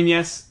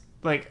 yes,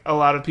 like, a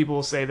lot of people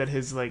will say that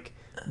his, like,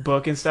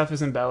 book and stuff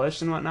is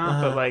embellished and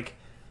whatnot, but, like,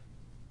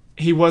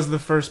 he was the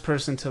first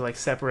person to, like,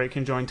 separate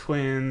conjoined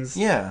twins.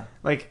 Yeah.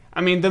 Like,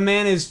 I mean, the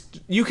man is...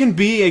 You can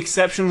be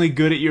exceptionally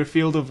good at your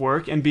field of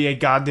work and be a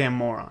goddamn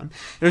moron.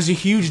 There's a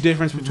huge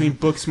difference between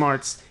book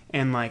smarts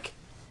and, like,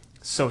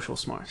 social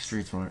smarts.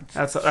 Street smart.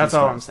 That's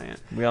all I'm saying.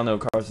 We all know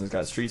Carson's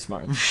got street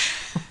smarts.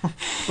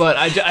 But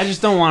I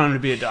just don't want him to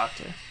be a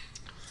doctor.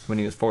 When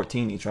he was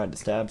 14, he tried to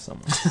stab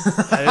someone.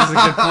 That is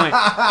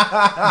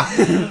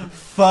a good point.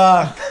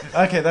 Fuck.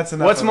 Okay, that's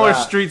enough. What's of more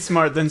that. street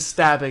smart than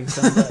stabbing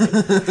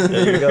somebody?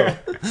 There you go.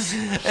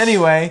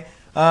 Anyway,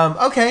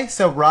 okay,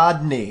 so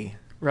Rodney.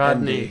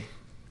 Rodney.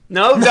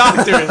 No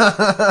doctorate.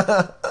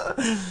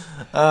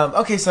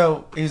 Okay,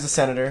 so he was a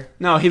senator.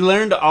 No, he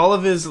learned all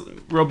of his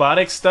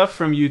robotic stuff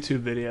from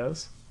YouTube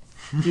videos.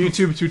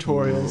 YouTube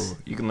tutorials. Ooh,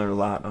 you can learn a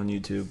lot on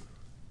YouTube.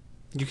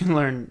 You can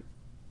learn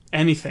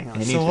anything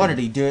on So what, did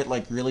he do it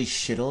like really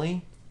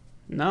shittily?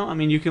 No, I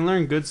mean, you can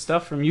learn good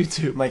stuff from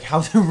YouTube. Like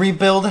how to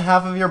rebuild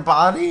half of your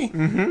body?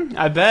 Mm-hmm.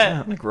 I bet.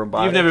 Yeah, like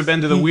robotics. You've never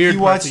been to the weird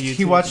parts of YouTube.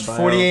 He watched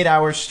 48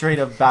 hours straight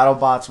of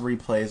BattleBots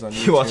replays on YouTube.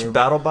 He watched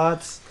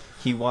BattleBots.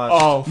 He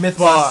watched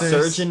Mythbusters.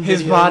 surgeon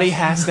His videos. body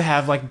has to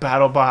have like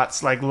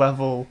BattleBots like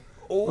level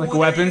like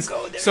weapons.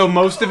 So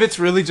most of it's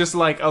really just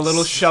like a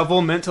little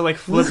shovel meant to like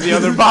flip the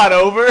other bot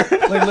over.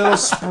 Like little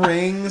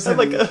springs. And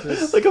like a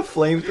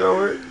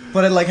flamethrower.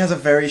 but it like has a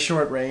very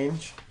short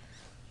range.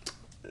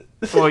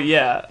 Well,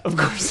 yeah, of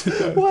course it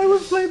does. Why were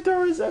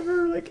flamethrowers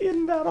ever like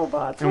in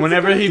BattleBots? And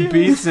whenever he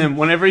beats him,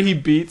 whenever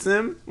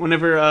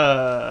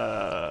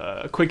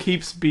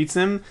Quickheaps beats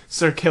him,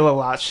 Sir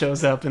Kill-A-Lot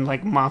shows up and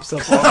like mops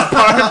up all the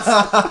parts.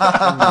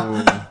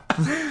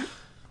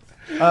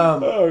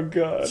 Oh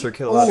god. Sir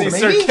Kill-A-Lot. See, maybe-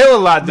 Sir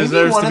Kill-A-Lot Maybe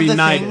deserves one to of be the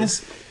knighted.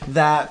 things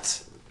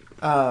that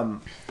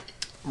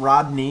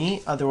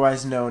Rodney,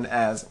 otherwise known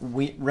as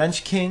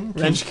Wrench King,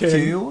 Wrench King.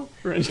 2,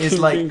 Wrench is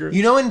King like, Finger.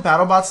 you know in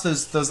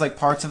BattleBots those like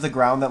parts of the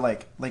ground that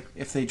like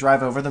if they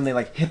drive over them they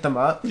like hit them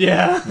up.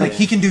 Yeah. Like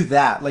he can do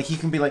that. Like he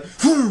can be like,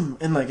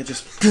 and like it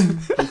just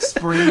like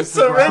springs.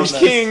 So the ground. Wrench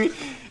King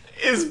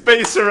is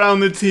based around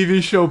the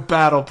TV show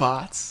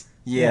BattleBots.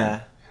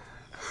 Yeah.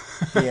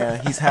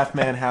 Yeah, he's half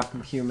man, half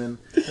human.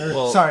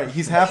 Well- Sorry,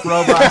 he's half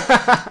robot.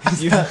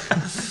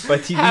 By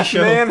TV Half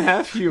show. man,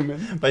 half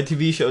human. By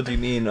TV show, do you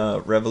mean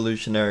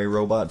Revolutionary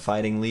Robot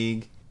Fighting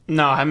League?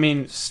 No, I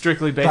mean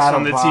strictly based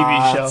on the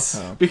TV show.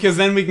 BattleBots. Oh. Because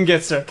then we can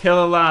get Sir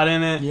Kill-A-Lot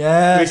in it.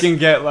 Yes. We can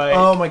get like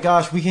Oh my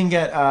gosh, we can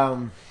get all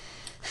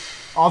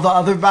the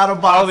other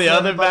BattleBots. All the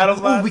other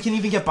BattleBots? Ooh, we can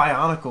even get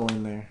Bionicle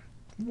in there.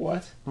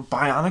 what?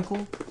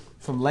 Bionicle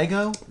from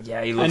Lego.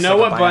 Yeah, he I looks know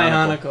like what a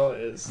Bionicle.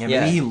 Bionicle is. Yeah, Yeah.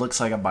 maybe he looks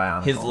like a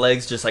Bionicle. His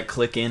legs just like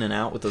click in and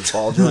out with those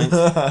ball joints.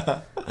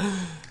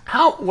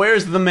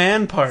 Where's the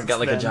man part? He's got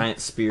like a giant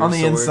spear on the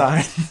sword.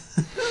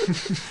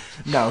 inside.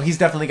 No, he's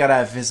definitely got to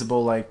have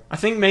visible like I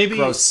think maybe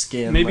gross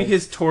skin. maybe like-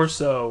 his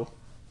torso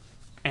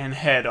and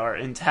head are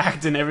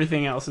intact, and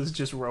everything else is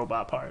just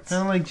robot parts.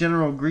 kind of like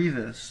General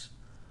Grievous.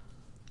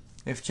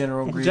 If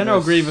General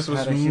Grievous was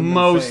had a human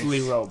mostly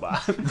face.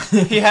 robot.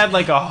 He had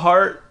like a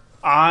heart,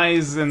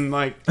 eyes, and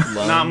like not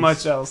Lungs.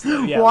 much else.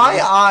 Yeah,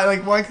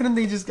 Why couldn't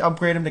they just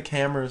upgrade him to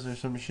cameras or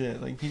some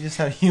shit? Like he just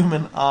had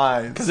human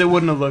eyes. Because it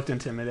wouldn't have looked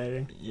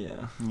intimidating.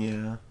 Yeah.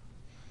 Yeah.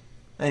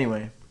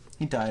 Anyway,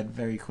 he died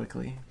very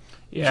quickly.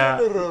 Yeah.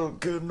 General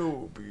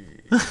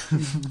Kenobi.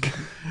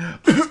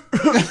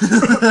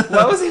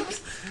 What was he?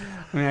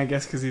 I mean, I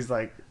guess because he's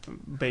like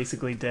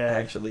basically dead.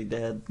 Actually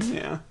dead.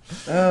 Yeah.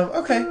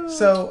 Okay,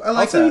 so I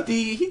like Also, that.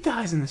 he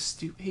dies in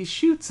the he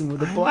shoots him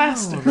with a I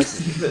blaster. know,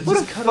 What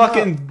a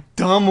fucking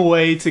dumb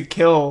way to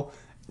kill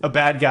a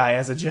bad guy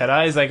as a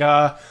Jedi. He's like,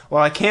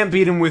 well, I can't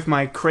beat him with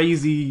my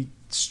crazy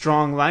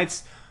strong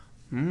lights.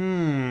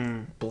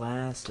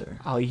 Blaster.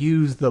 I'll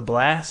use the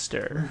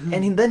blaster.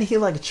 And then he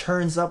like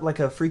churns up like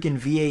a freaking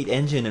V8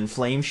 engine and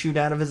flames shoot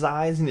out of his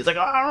eyes and he's like,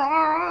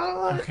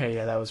 "Ah!" Okay,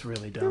 yeah, that was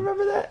really You dumb.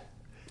 remember that?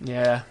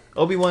 Yeah.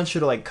 Obi-Wan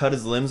should have like cut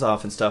his limbs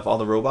off and stuff, all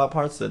the robot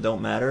parts that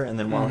don't matter, and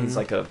then while he's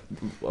like a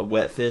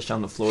wet fish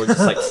on the floor, just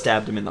like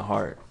stabbed him in the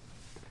heart.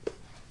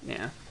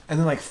 Yeah. And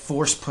then like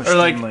force pushed Or,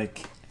 like- him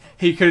like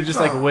He could have just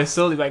like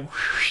whistled, he'd be like,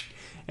 whoosh,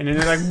 and then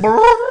it's like,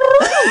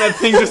 and that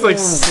thing just like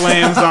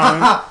slams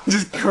on him,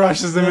 just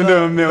crushes him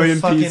into a million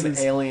the fucking pieces.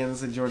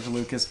 aliens that George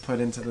Lucas put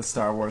into the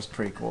Star Wars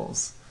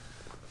prequels.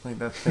 Like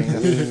that thing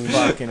that's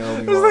fucking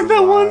Obi-Wan. There's like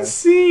that one alive.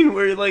 scene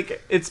where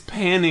like it's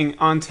panning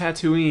on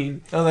Tatooine,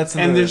 Oh, that's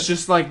and the- there's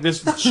just like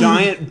this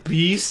giant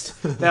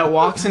beast that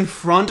walks in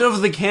front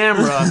of the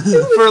camera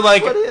for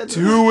like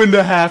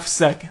 2.5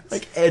 seconds.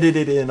 Like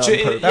edited in on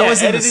J- purpose. that yeah,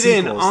 was in the edited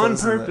in sequels, on that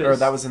was in the- purpose. or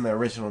that was in the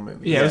original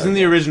movie. Yeah, it was in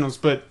the originals,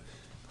 but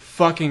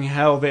fucking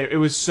hell, it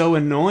was so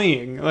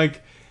annoying.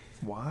 Like,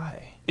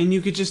 Why? and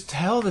you could just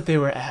tell that they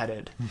were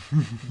added.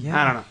 I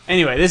don't know.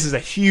 Anyway, this is a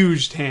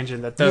huge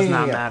tangent that does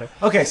not matter.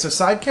 Okay, so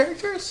side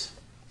characters.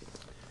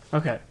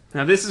 Okay,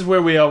 now this is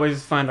where we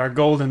always find our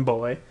golden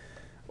boy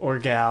or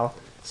gal.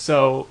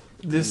 So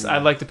this,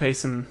 I'd like to pay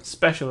some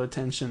special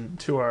attention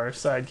to our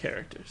side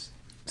characters.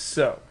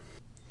 So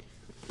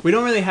we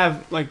don't really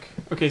have like,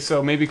 okay,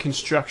 so maybe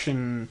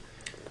construction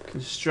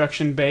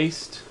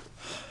based.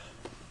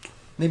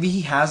 Maybe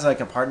he has like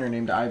a partner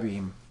named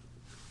I-Beam.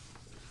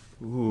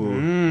 Ooh,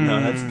 no,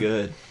 that's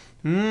good.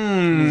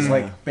 He's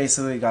like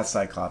basically got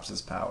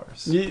Cyclops'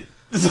 powers.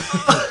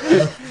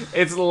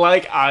 It's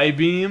like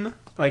I-beam,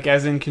 like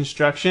as in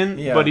construction,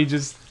 Yeah. but he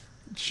just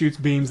shoots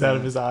beams out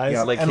of his eyes.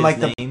 Yeah. Like And his like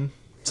the- name.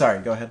 Sorry,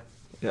 go ahead.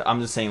 Yeah,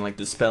 I'm just saying, like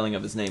the spelling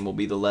of his name will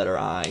be the letter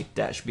I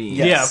dash B.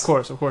 Yes. Yeah, of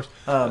course.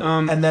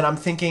 And then I'm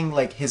thinking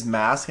like his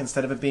mask,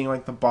 instead of it being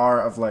like the bar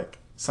of like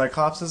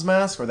Cyclops'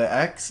 mask or the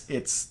X,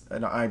 it's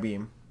an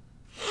I-Beam.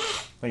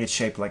 Like it's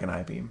shaped like an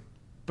I-Beam.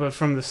 But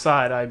from the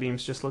side,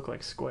 I-beams just look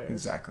like squares.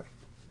 Exactly.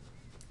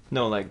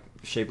 No, like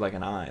shaped like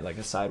an eye, like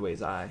a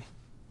sideways eye,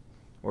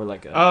 or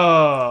like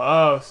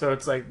a. So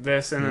it's like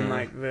this and then Yeah.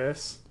 like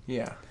this.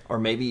 Yeah. Or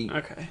maybe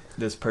Okay.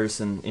 this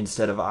person,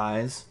 instead of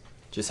eyes,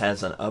 just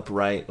has an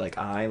upright like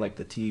eye, like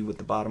the T with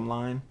the bottom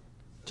line,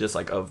 just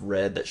like of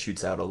red that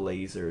shoots out a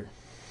laser.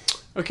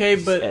 Okay,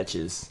 Just but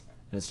etches,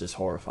 and it's just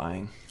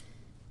horrifying.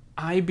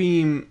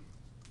 I-beams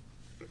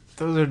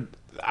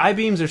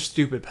are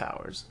stupid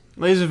powers.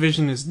 Laser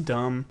vision is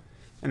dumb,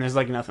 and there's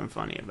like nothing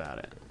funny about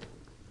it.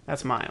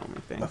 That's my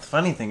only thing. The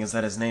funny thing is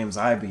that his name's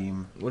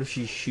I-beam. What if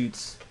she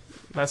shoots?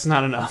 That's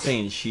not I'm enough.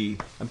 saying she.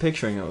 I'm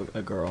picturing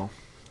a girl.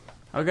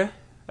 Okay,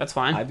 that's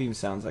fine. I-beam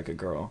sounds like a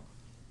girl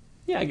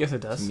Yeah, I guess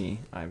it to does. me.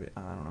 I don't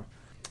know.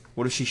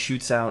 What if she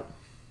shoots out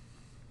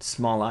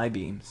small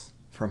I-beams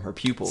from her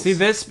pupils? See,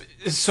 this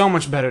is so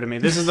much better to me.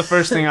 This is the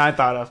first thing I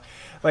thought of.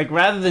 Like,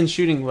 rather than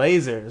shooting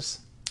lasers,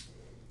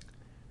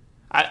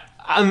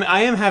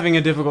 I am having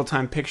a difficult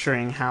time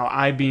picturing how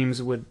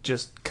I-beams would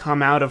just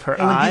come out of her It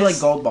would eyes. be like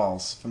gold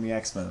balls from the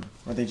X-Men,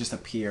 where they just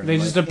appear. They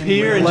like, just in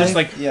appear real and just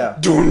life. like yeah.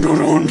 dun, dun,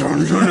 dun,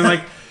 dun, dun, and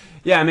like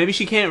yeah, maybe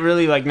she can't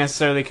really like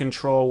necessarily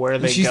control where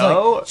they she's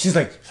go.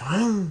 like,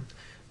 and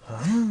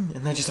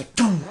then just like,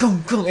 dun,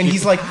 dun, dun, and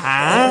he's like,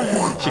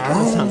 Huh? She kind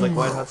of sounds like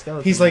White Hot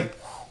Skeleton. he's like,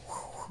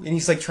 and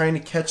he's like trying to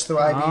catch the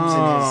I-beams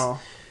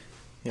Oh.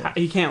 in his.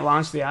 He can't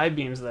launch the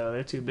I-beams though;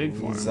 they're too big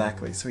for him.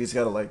 Exactly. So he's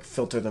got to like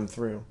filter them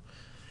through.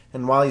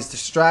 And while he's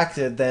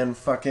distracted, then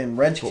fucking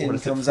But what Wrenchkin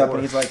is it comes up for?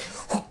 and he's like,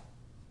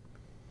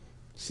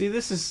 See,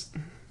 this is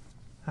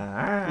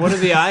Ah. what are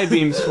the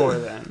I-beams for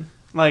then?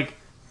 Like,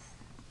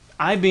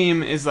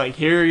 I-beam is like,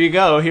 here you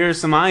go, here's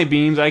some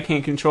I-beams. I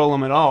can't control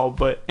them at all,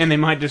 and they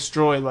might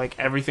destroy like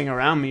everything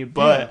around me,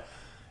 but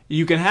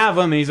you can have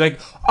them. And he's like,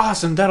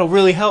 awesome, that'll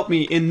really help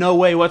me in no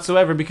way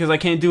whatsoever because I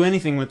can't do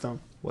anything with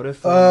them. What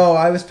if? oh,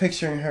 I was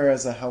picturing her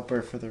as a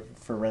helper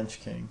for Wrench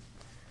King.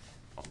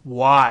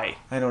 Why?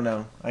 I don't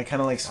know. I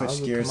kind of like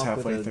switched would gears come up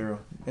halfway with a- through,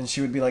 and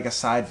she would be like a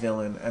side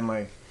villain and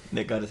like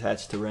Nick got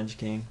attached to Wrench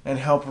King. and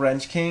help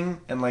Wrench King,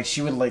 and like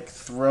she would like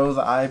throw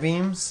the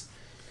I-beams.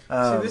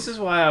 See, this is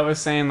why I was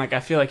saying like I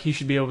feel like he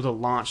should be able to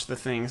launch the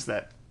things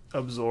that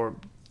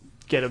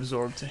get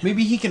absorbed to him.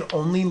 Maybe he can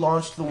only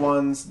launch the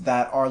ones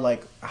that are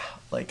like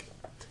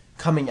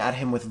coming at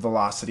him with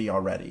velocity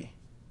already.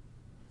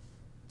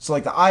 So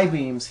like the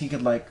I-beams, he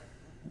could like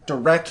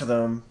direct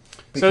them.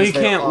 So he because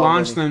they're can't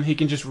launch already- them. He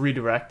can just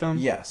redirect them.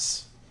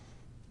 Yes,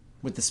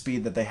 with the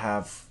speed that they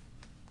have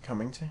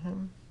coming to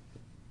him.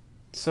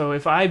 So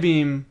if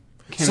I-beam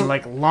can So-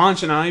 like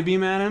launch an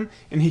I-beam at him,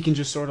 and he can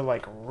just sort of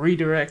like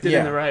redirect it in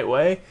Yeah. the right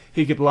way,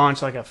 he could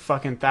launch like a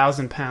fucking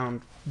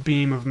 1,000-pound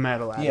beam of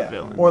metal at a Yeah,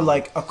 villain. or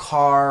like a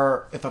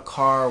car. If a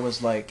car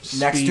was like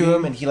next to Speeding.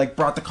 him and he like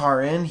brought the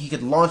car in, he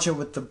could launch it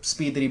with the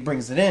speed that he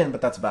brings it in. But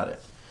that's about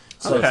it.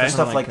 So Okay. for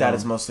stuff Like, like that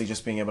is mostly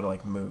just being able to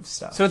like move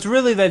stuff. so it's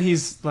really that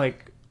he's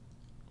like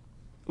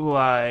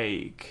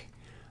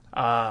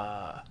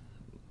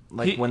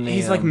Like when they.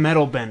 he's like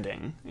metal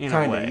bending in a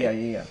Kind way. of,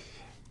 yeah.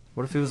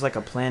 What if it was like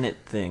a planet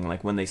thing?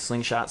 Like when they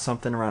slingshot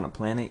something around a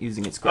planet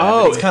using its gravity.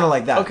 Oh, It's kind of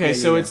like that. Okay, Yeah,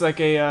 so yeah, it's like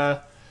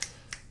a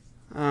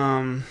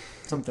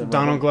something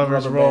Donald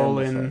Glover's rubber role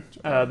band in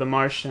effect. The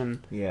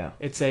Martian. Yeah.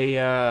 It's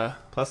a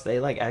Plus, they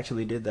like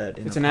actually did that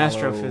in it's an Apollo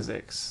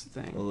astrophysics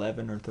thing.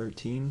 11 or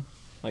 13.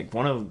 Like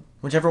one of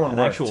Whichever one an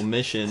worked. actual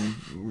mission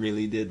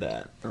really did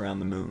that around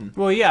the moon.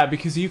 Well, yeah,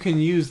 because you can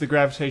use the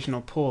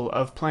gravitational pull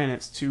of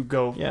planets to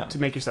go Yeah. to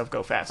make yourself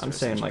go faster. I'm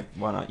saying essentially. like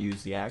why not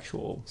use the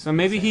actual? So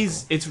maybe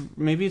sample?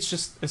 maybe it's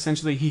just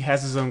essentially he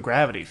has his own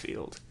gravity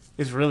field.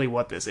 Is really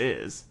what this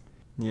is.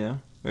 Yeah.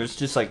 Or it's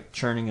just like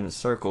churning in a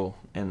circle,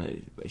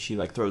 and she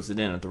like throws it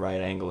in at the right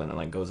angle, and it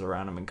like goes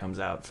around him and comes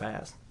out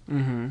fast.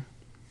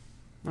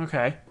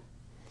 Okay.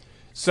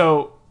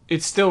 So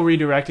it's still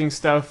redirecting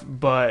stuff,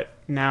 but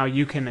now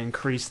you can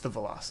increase the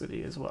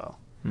velocity as well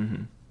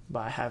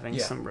by having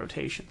Yeah. some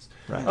rotations.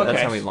 Right. Okay.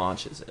 That's how he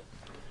launches it.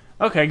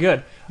 Okay,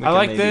 good. We I can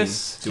like maybe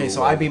this. do Okay,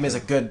 so away I-beam with is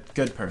it. a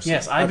good person.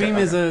 Yes, Okay, I-beam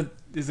okay.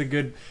 is a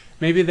good.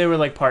 Maybe they were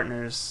like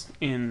partners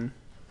in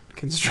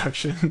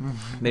construction.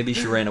 Maybe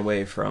she ran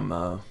away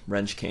from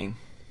Wrench King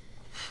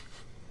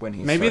when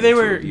he. Maybe started they to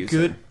were abuse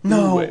good. her.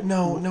 No, Ooh,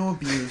 no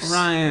abuse.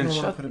 Ryan, I don't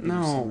wanna shut- put abuse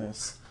no. in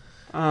this.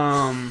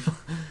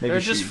 Maybe They're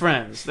just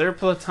friends. They're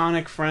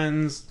platonic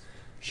friends.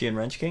 She and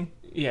Wrench King.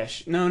 Yeah,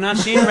 no, not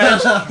she and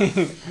Wrench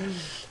King.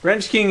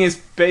 Wrench King is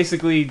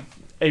basically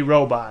a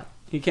robot.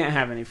 He can't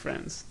have any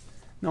friends.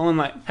 No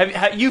one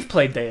you've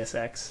played Deus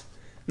Ex.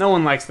 No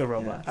one likes the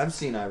robots. I've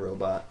seen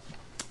iRobot.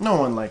 No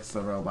one likes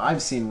the robot.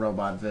 I've seen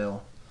Robotville.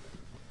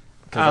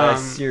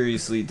 Because I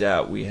seriously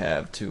doubt we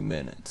have 2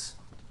 minutes.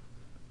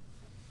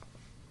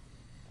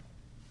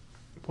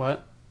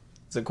 What?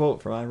 It's a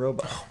quote from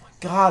iRobot.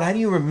 God, how do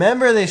you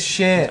remember this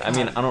shit? I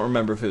mean, I don't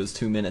remember if it was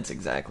 2 minutes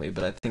exactly,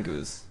 but I think it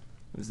was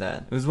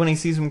that. It was when he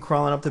sees him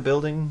crawling up the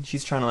building.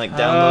 She's trying to like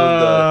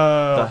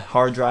download the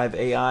hard drive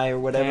AI or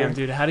whatever. Damn,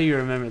 dude, how do you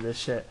remember this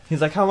shit?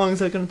 He's like, "How long is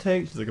that gonna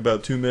take?" She's like,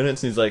 "About 2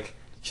 minutes." And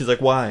she's like,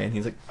 "Why?" And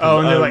he's like, Oh,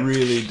 and I they're like-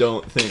 really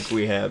don't think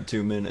we have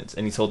 2 minutes."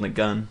 And he's holding a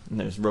gun, and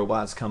there's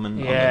robots coming on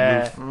the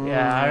Yeah, roof.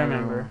 yeah, I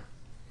remember.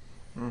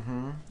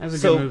 Mm-hmm. That was a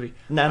So, good movie.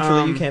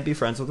 Naturally, you can't be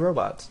friends with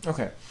robots.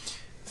 Okay,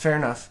 fair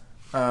enough.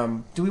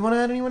 Do we want to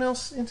add anyone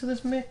else into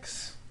this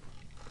mix?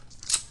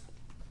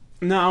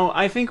 No,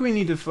 I think we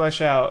need to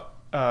flesh out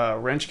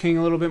Wrench King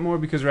a little bit more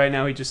because right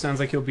now he just sounds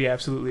like he'll be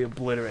absolutely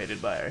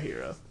obliterated by our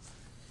hero.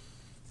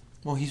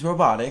 Well, he's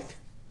robotic,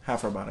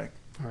 half robotic.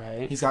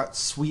 Right. He's got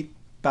sweet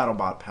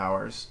BattleBot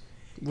powers.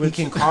 Which-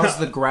 He can cause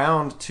the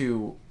ground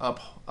to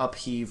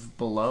upheave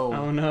below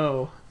Oh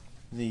no.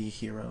 the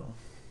hero.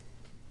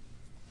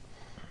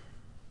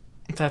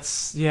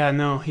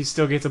 No, he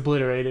still gets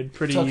obliterated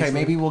pretty It's okay, easily.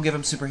 maybe we'll give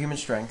him superhuman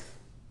strength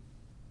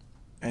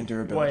and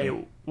durability.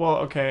 Wait, well,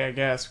 okay, I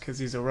guess, because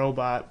he's a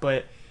robot,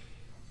 but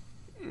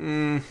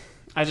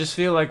I just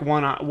feel like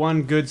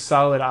one good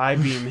solid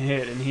I-beam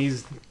hit and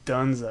he's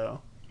donezo.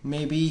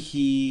 Maybe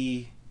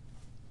he...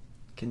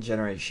 Can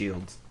generate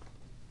shields.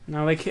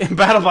 No, like,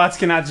 BattleBots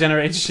cannot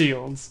generate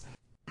shields.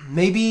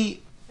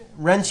 Maybe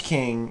Wrench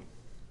King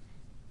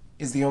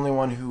is the only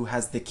one who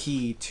has the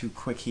key to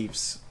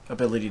Quickheaps'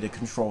 ability to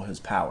control his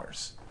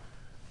powers.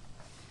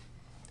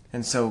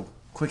 And so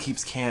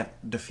Quickheaps can't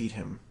defeat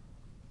him.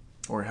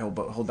 Or he'll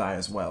die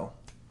as well.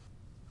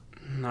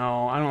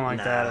 No, I don't like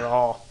that at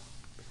all.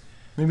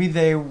 Maybe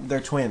they're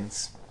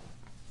twins.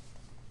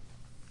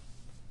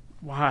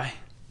 Why?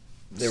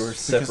 They were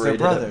Because they're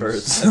separated at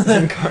brothers. birth.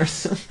 Ben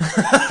Carson.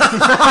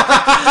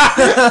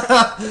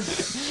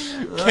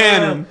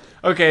 Canon.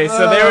 Okay,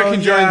 so they were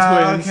conjoined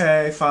twins.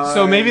 Okay, fine.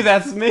 So maybe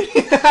that's maybe.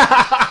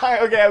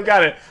 Okay, I've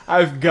got it.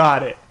 I've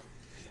got it.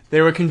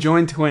 They were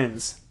conjoined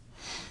twins,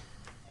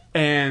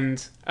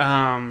 and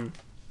at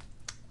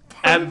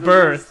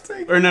birth,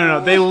 or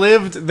no, they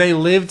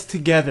lived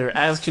together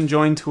as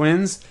conjoined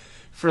twins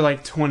for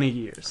like 20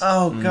 years.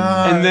 Oh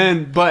god. And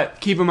then,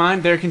 but keep in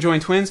mind, they're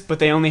conjoined twins, but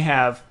they only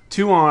have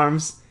 2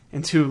 arms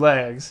and 2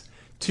 legs,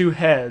 2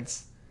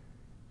 heads,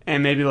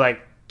 and maybe like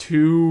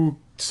 2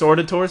 sort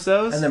of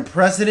torsos. And then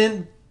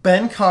President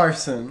Ben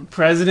Carson.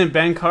 President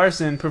Ben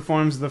Carson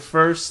performs the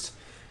first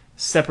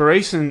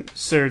separation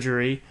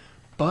surgery,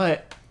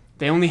 but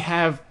they only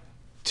have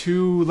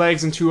 2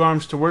 legs and 2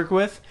 arms to work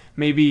with.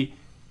 Maybe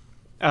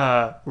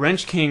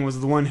Wrench King was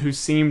the one who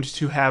seemed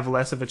to have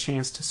less of a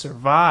chance to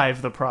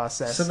survive the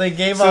process. So they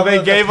gave all the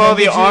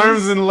appendages?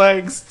 arms and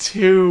legs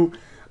to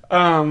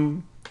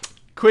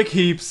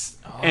Quickheaps,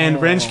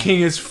 and Wrench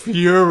King is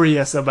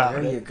furious about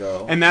There it. you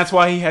go. And that's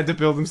why he had to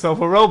build himself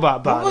a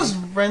robot body. What was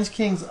Wrench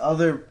King's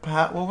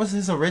what was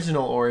his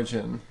original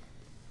origin?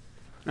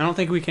 I don't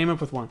think we came up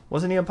with one.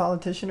 Wasn't he a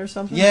politician or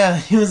something? Yeah,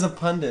 he was a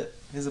pundit.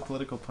 He was a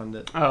political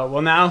pundit. Oh,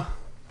 well now...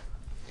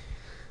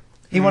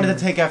 He wanted to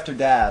take after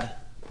Dad.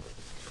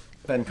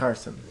 Ben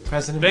Carson.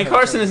 President Ben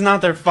Carson is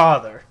not their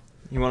father.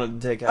 He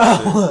wanted to take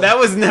after. That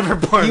was never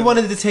part He of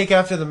wanted to take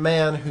after the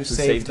man who saved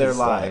saved their his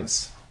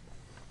lives.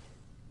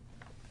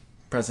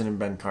 President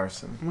Ben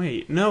Carson.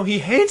 Wait, no, he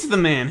hates the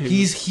man who...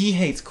 He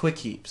hates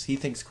Quickheaps. He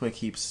thinks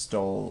Quickheaps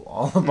stole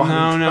all the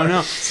body No.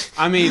 parts.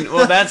 I mean,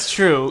 well, that's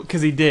true,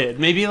 because he did.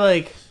 Maybe,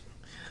 like...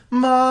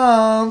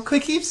 Mom,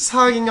 Quickheaps is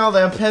hogging all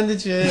the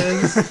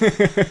appendages.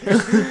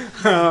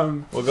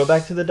 We'll go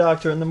back to the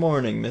doctor in the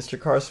morning. Mr.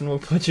 Carson will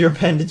put your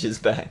appendages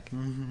back.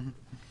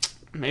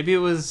 Maybe it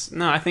was...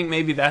 No, I think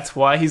maybe that's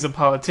why he's a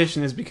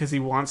politician, is because he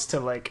wants to,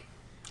 like,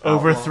 Outlaw.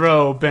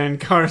 overthrow Ben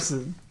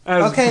Carson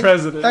as Okay,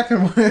 president. that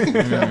could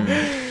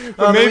work.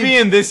 But maybe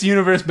in this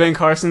universe, Ben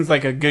Carson's,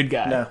 like, a good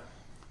guy. No.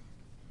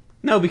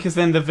 No, because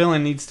then the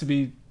villain needs to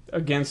be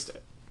against it.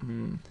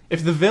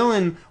 If the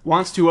villain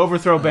wants to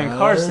overthrow Ben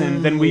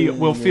Carson, then we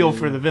will feel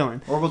for the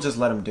villain. Or we'll just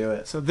let him do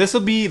it. So this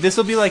will be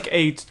like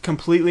a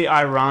completely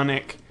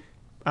ironic,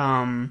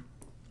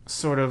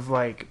 sort of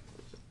like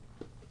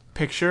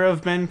picture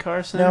of Ben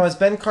Carson. Now, is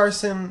Ben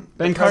Carson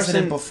Ben the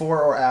president Carson-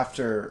 before or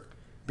after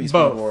Beast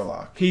Both. Mode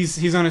Warlock?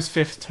 He's on his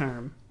 5th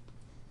term.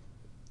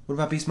 What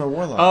about Beast Mode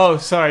Warlock? Oh,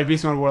 sorry,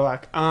 Beast Mode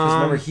Warlock. Because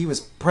remember, he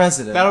was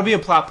president. That'll be a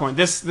plot point.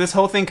 This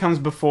whole thing comes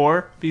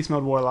before Beast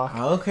Mode Warlock.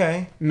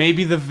 Okay.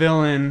 Maybe the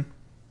villain.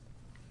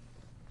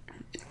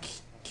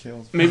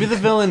 Kills. Maybe the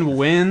villain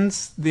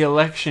wins the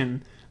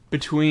election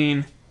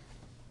between.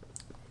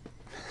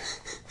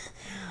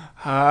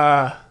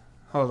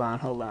 Hold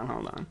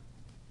on.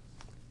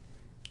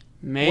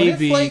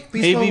 Maybe what if, like,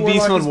 maybe Beast Mode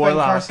Beast Mode Warlock is Ben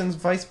Warlock. Carson's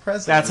vice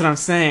president? That's what I'm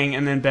saying,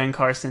 and then Ben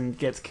Carson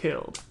gets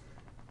killed,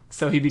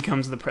 so he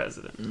becomes the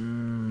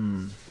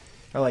president.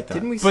 I like that.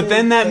 Didn't we? But say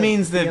then that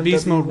means that BMW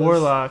Beast Mode was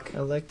Warlock.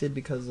 elected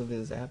because of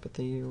his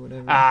apathy or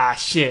whatever. Ah,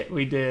 shit,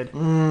 we did.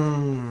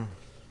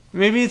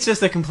 Maybe it's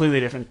just a completely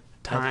different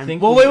time.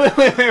 think Well,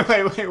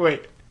 we-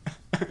 wait.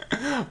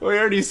 We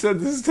already said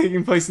this is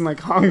taking place in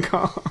like Hong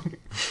Kong.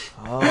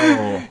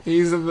 Oh,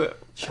 He's a.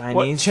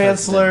 Chinese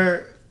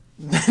Chancellor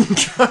Ben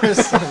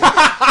Carson.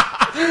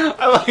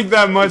 I like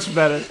that much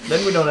better. president.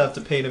 Then we don't have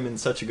to paint him in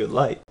such a good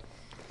light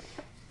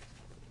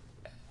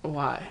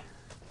Why?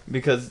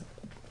 because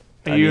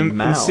Are I you mean,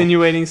 Mao.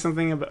 insinuating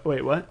something about?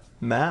 Wait, what?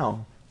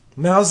 Mao.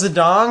 Mao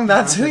Zedong?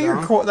 That's Mao who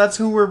Zedong? that's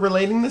who we're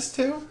relating this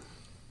to?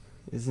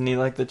 Isn't he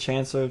like the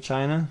Chancellor of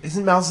China?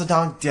 Isn't Mao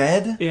Zedong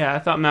dead? Yeah, I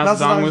thought Mao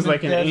Zedong was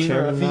like an dead for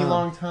a ancient. very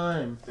long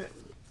time.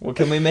 Well,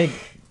 can we make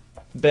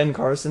Ben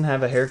Carson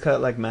have a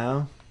haircut like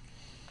Mao?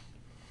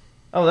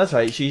 Oh, that's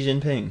right, Xi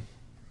Jinping.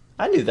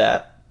 I knew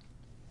that.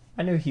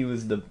 I knew he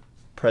was the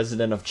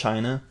president of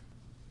China.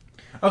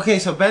 Okay,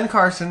 so Ben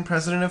Carson,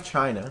 president of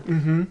China.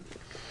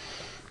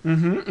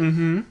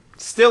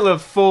 Still a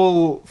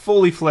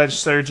fully fledged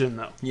surgeon,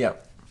 though.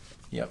 Yep.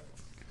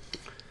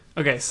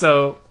 Okay,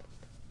 so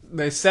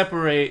they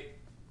separate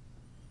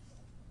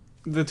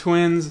the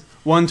twins.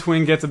 One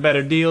twin gets a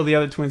better deal. The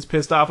other twin's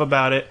pissed off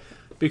about it.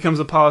 Becomes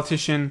a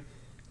politician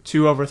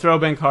to overthrow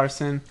Ben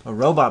Carson. A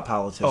robot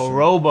politician. A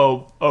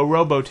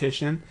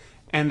robotician.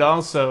 And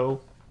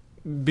also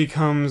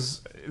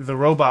becomes the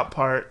robot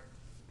part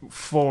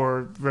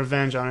for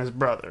revenge on his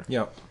brother.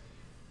 Yep.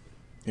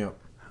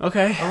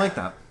 Okay. I like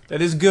that.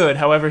 That is good.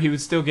 However, he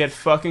would still get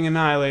fucking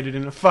annihilated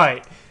in a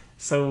fight.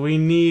 So we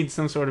need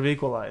some sort of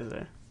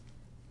equalizer.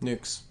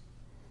 Nukes.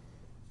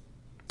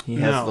 He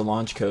has No. the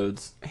launch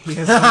codes. He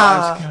has some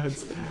launch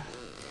codes.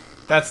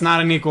 That's not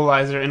an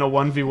equalizer in a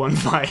 1v1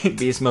 fight.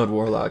 Beast Mode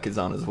Warlock is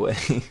on his way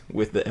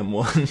with the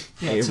M1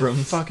 To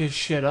Abrams. fuck his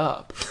shit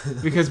up.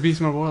 Because Beast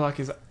Mode Warlock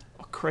is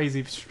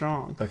crazy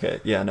strong. Okay,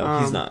 yeah, no,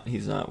 he's not.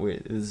 He's not.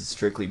 This is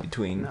strictly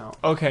between No.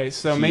 Okay,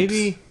 so Heaps.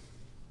 maybe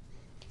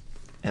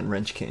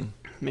Wrench King.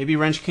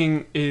 Wrench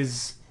King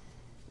is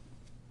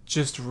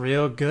just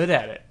real good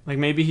at it. Like,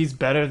 maybe he's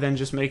better than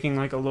just making,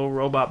 like, a little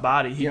robot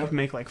body. He could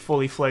make, like,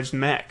 fully fledged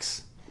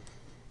mechs.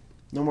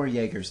 No more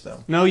Jaegers,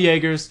 though. No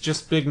Jaegers,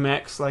 just big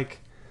mechs, like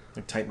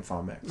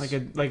Titanfall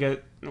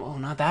mechs. well,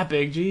 not that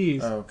big,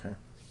 jeez. Oh, okay.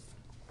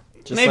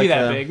 Just Maybe like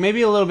that big.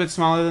 Maybe a little bit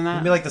smaller than that.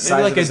 Maybe like the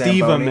size like of a a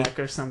Diva Zamboni. mech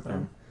or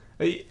something.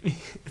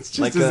 It's just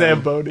Like, a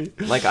Zamboni.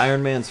 Like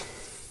Iron Man's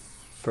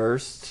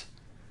first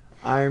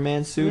Iron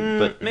Man suit,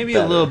 but maybe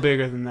better. a little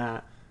bigger than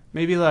that.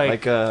 Maybe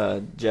like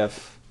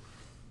Jeff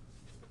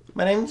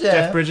My name's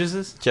Jeff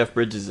Bridges'. Jeff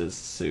Bridges'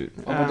 suit.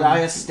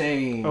 Obadiah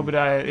Stane.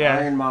 Obadiah, yeah.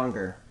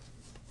 Ironmonger.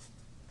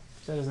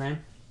 Is that his name?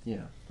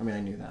 Yeah. I mean,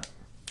 I knew that.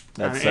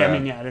 That's I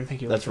mean, I didn't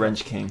think he that's looked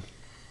Wrench King.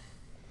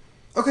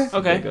 Okay.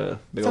 Okay.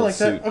 Big I old like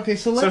suit. that. Okay,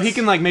 so let's... So he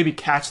can like maybe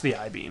catch the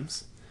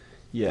I-beams.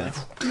 Yeah.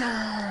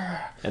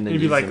 And then Maybe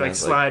use like them as,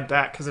 slide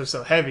back because they're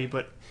so heavy,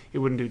 but it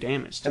wouldn't do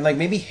damage. And like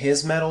maybe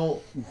his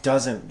metal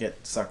doesn't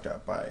get sucked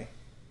up by...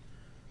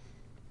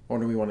 Or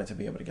do we want it to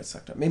be able to get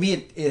sucked up? Maybe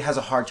it has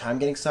a hard time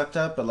getting sucked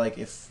up, but like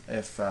if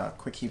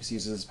Quickheaps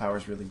uses his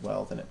powers really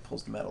well, then it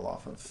pulls the metal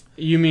off of...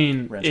 You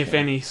mean Wrench if King.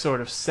 any sort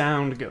of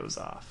sound goes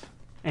off?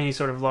 Any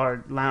sort of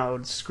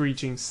loud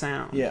screeching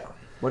sound? Yeah.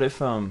 What if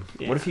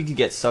he could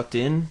get sucked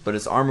in, but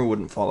his armor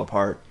wouldn't fall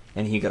apart,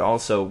 and he could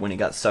also, when he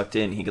got sucked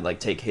in, he could like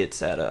take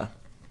hits at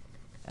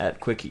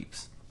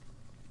Quickheaps.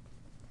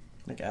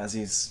 Like as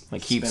he's...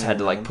 Like Heaps spinning had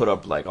to like around. put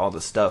up like all the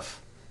stuff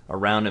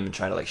around him and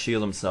try to like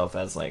shield himself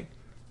as like...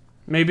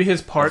 Maybe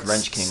his parts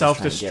Wrench King was trying to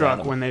get at self-destruct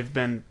him. when they've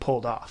been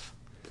pulled off.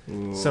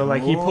 So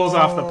like he pulls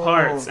off the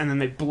parts and then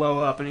they blow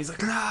up and he's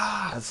like,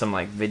 ah! That's some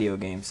like video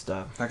game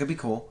stuff. That could be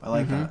cool. I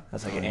like that.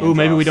 That's like an Ooh,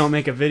 maybe we Andros. don't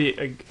make a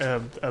video,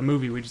 a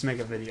movie. We just make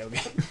a video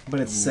game. But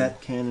it's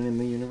set canon in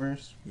the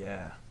universe.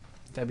 Yeah.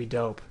 That'd be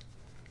dope.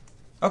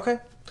 Okay.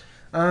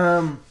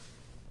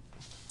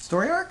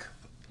 Story arc?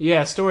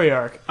 Yeah, story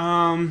arc.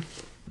 I'm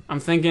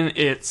thinking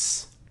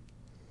it's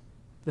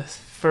the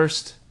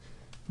first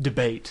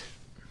debate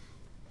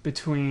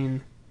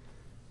between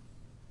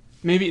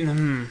maybe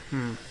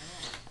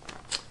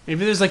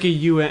maybe there's like a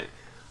UN.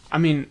 I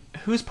mean,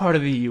 who's part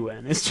of the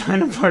UN? Is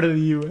China part of the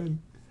UN?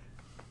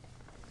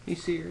 Hey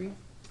Siri.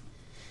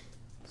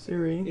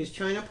 Siri, Is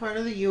China part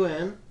of the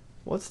UN?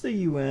 what's the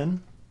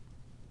UN?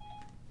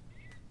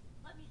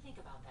 Let me think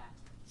about that.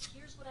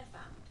 Here's what I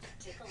found.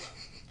 Take a look.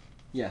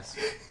 Yes.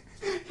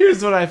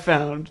 Here's what I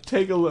found.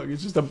 Take a look.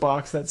 It's just a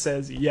box that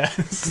says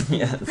yes.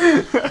 Yes.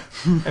 I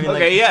mean,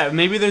 Okay, yeah,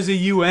 maybe there's a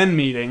UN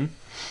meeting,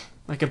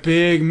 like a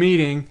big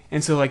meeting,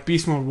 and so like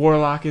Beast Mode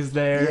Warlock is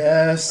there.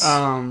 Yes.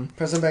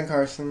 President Ben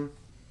Carson.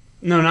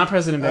 No, not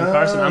President Ben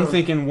Carson. I'm Oh.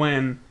 thinking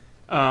when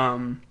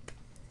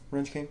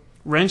Wrench King.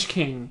 Wrench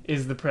King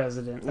is the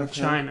president of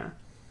Okay. China.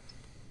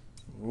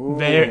 Ooh.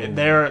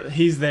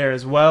 He's there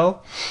as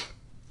well.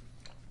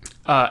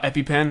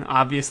 EpiPen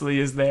obviously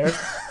is there.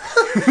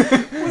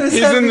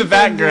 He's in the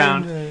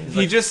background.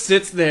 He just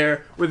sits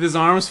there with his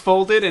arms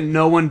folded and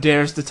no one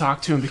dares to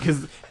talk to him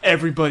because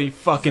everybody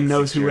fucking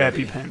knows who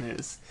Security. EpiPen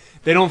is.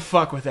 They don't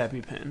fuck with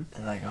EpiPen.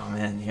 They're like, oh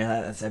man,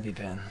 yeah, that's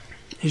EpiPen.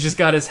 He's just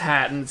got his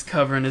hat and it's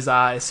covering his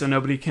eyes so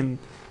nobody can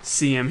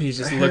see him. He's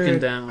just looking I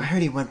down.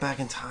 heard he went back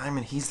in time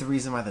and he's the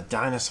reason why the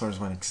dinosaurs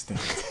went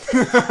extinct.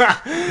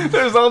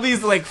 There's all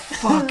these like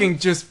fucking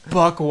just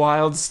buck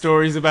wild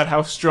stories about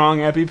how strong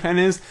EpiPen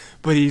is,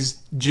 but he's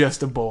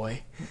just a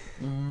boy.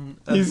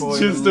 He's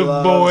just a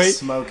boy.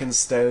 Smoking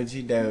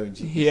Stogie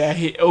Dogie. Yeah,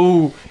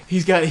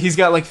 he's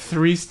got like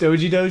 3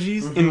 Stogie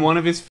Dogies in one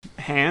of his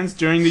hands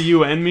during the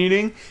UN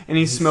meeting, and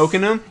he's smoking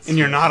them, and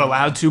you're not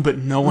allowed to, but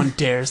no one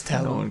dares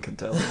tell No him. one can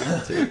tell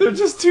him to. They're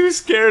just too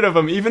scared of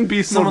him. Even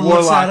Beast Mode Someone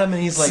looks Warlock at him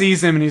and he's like-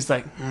 sees him, and he's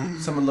like,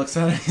 Someone looks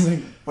at it, he's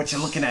like, "What you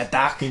looking at,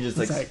 Doc?" He just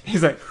like,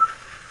 he's like,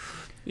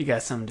 you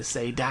got something to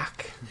say,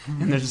 Doc?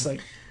 And they're just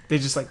like, They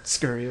just like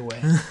scurry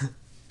away.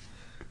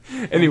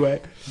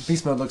 Anyway,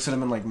 Beast Mode looks at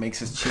him and like makes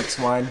his cheeks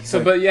whine. He's so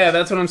like, but yeah,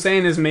 that's what I'm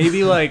saying is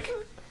maybe like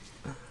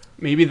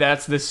maybe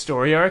that's this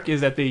story arc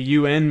is at the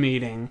UN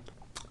meeting.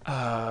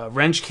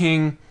 Wrench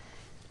King,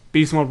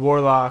 Beast Mode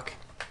Warlock,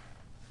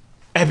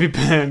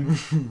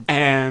 EpiPen,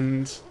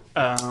 and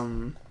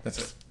that's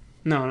it.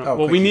 no. Oh,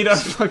 Well, we Quick need our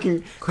Heaps.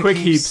 fucking Quick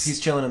Heaps. He's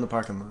chilling in the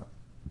parking lot.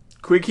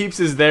 Quick Heaps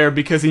is there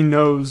because he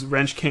knows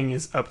Wrench King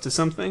is up to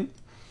something,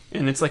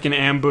 and it's like an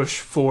ambush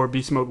for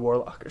Beast Mode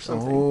Warlock or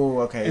something. Oh,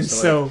 okay. And like,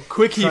 so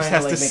Quick Heaps trying to,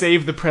 has like, to make-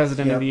 save the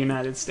president Yep. of the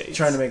United States.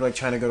 trying to make like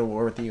China go to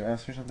war with the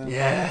U.S. or something.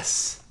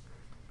 Yes,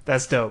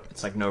 that's dope.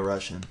 It's like no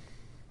Russian.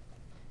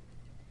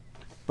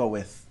 But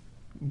with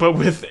But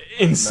with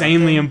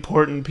insanely Nothing.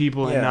 important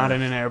people and Yeah. not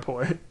in an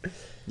airport.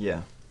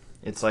 Yeah.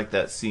 It's like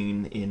that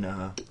scene in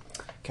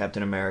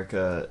Captain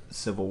America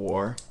Civil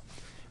War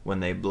when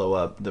they blow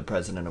up the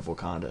president of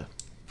Wakanda.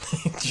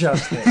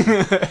 just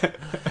it.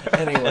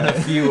 And a Anyway,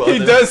 few He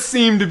other... does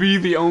seem to be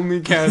the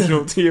only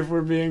casualty, if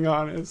we're being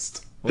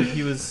honest. Well,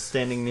 he was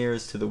standing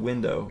nearest to the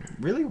window.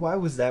 Really? Why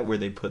was that where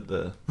they put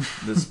the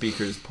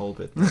speaker's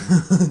pulpit?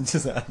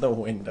 just out the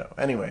window.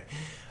 Anyway,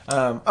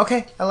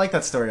 okay, I like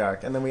that story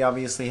arc. And then we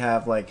obviously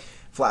have like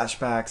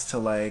flashbacks to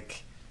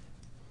like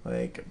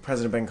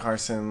President Ben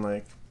Carson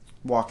like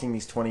walking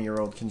these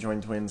 20-year-old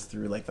conjoined twins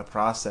through like the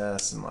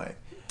process and like,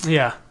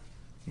 Yeah.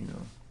 you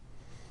know.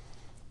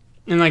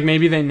 And like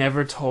maybe they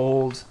never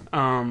told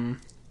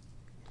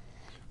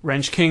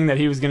Wrench King that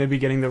he was going to be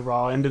getting the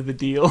raw end of the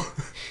deal.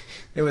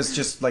 It was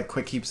just like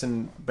Quick Heaps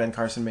and Ben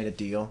Carson made a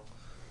deal,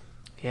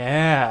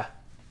 Yeah.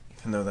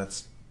 even though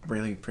that's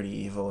really pretty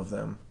evil of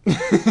them.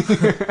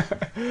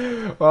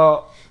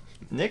 Well,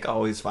 Nick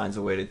always finds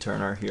a way to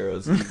turn our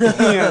heroes.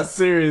 yeah,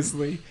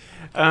 seriously.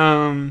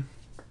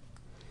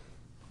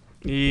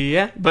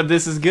 Yeah, but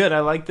this is good. I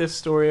like this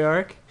story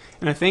arc.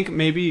 And I think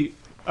maybe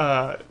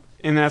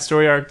in that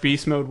story arc,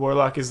 Beast Mode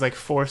Warlock is like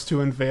forced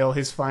to unveil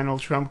his final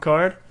trump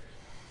card.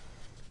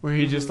 Where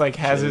he just like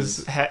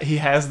has he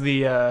has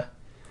the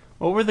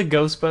what were the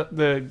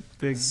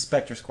the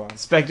Spectre Squad.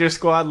 Spectre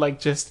Squad like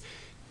just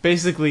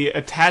basically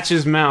attach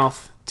his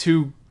mouth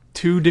to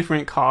two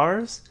different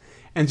cars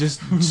and just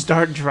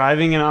start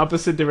driving in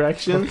opposite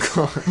directions.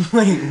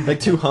 Like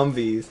two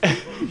Humvees.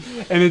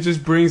 And it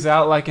just brings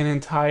out like an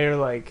entire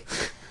like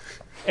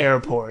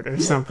airport or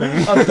something.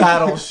 A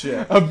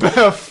battleship.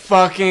 A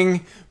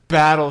fucking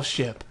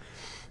battleship.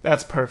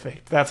 That's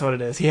perfect. That's what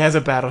it is. He has a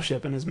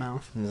battleship in his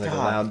mouth. There's like a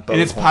God. loud boat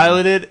And it's horn.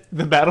 piloted.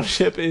 The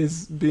battleship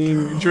is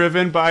being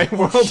driven by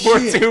World War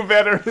shit. II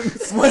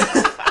veterans.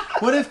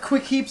 What if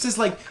Quick Heaps is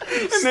like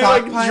And they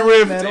like stockpiling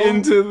drift metal?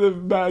 into the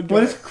bad guy.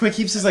 What if Quick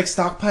Heaps is like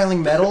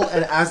stockpiling metal,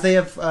 and as they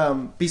have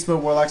Beast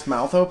Mode Warlock's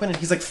mouth open, and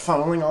he's like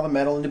funneling all the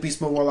metal into Beast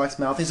Mode Warlock's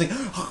mouth, he's like,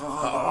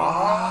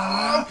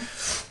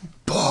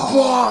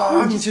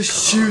 and he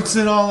just shoots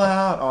it all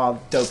out. Oh,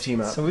 dope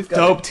team up. So we've got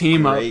Dope a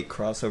team up. great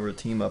crossover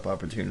team up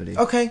opportunity.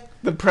 Okay,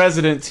 The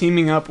president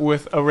teaming up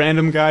with a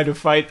random guy to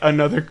fight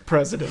another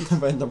president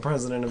but the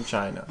president of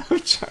China,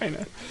 of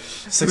China.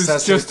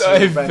 successor just to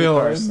a Ben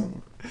villain.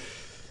 Carson.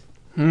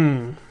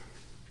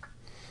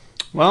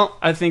 Well,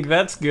 I think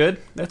that's good.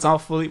 That's all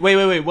fully.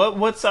 Wait.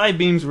 What's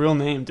I-Beam's real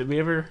name? Did we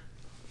ever?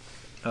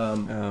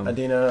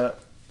 Adela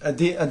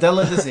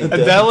Dazeem.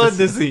 Adela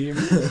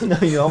Dazeem. No,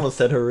 you almost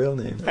said her real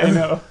name. I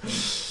know.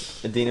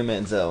 Adina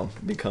Menzel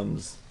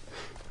becomes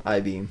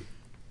I-Beam.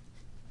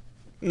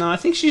 No, I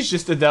think she's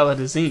just Adela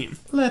Dazeem.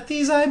 Let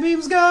these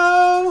I-beams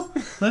go.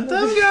 Let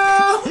them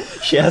go.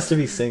 She has to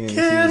be singing. to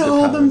Can't use her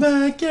hold them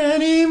powers. back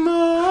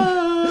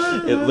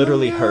anymore. It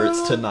literally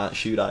hurts to not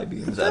shoot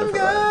I-beams out of her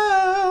eyes.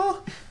 go.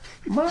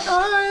 My eyes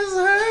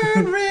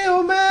hurt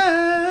real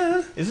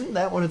bad. Isn't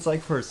that what it's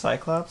like for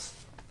Cyclops?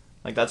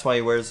 Like that's why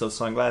he wears those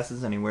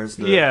sunglasses and he wears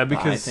the, Yeah, the eye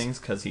because- things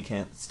because he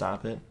can't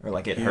stop it or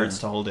like it Yeah. hurts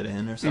to hold it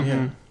in or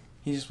something. Mhm.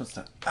 He just wants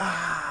to.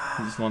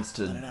 He just wants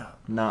Let it to out.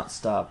 not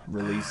stop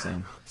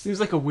releasing. Seems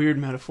like a weird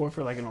metaphor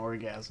for like an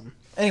orgasm.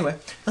 Anyway.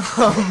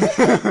 All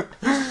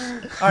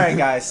right,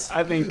 guys.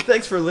 I think.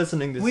 Thanks for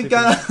listening to. We've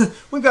got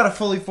a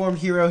fully formed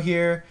hero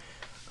here,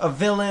 a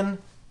villain,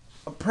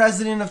 a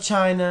president of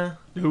China.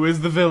 Who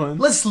is the villain?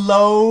 Let's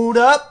load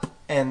up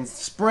and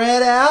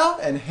spread out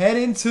and head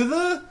into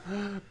the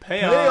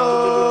Payoff.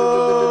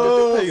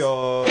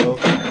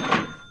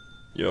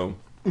 Yo.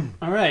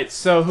 All right.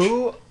 So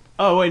who?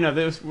 Oh wait, no.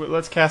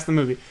 Let's cast the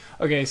movie.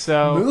 Okay,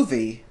 so.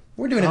 movie.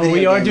 We're doing a Oh, video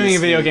we are game doing a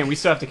this video week. game. We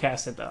still have to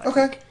cast it though.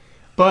 Okay.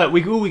 But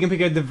we can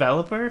pick a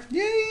developer.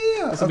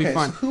 Yeah. This'll be Okay,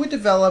 fun. so who would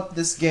develop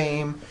this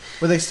game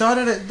where they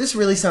started it? This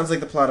really sounds like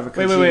the plot of a Wait.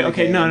 Kojima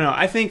Okay, game. no.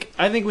 I think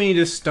we need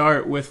to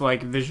start with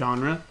like the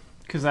genre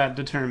because that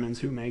determines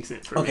who makes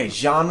it. For Okay, me.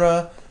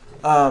 genre.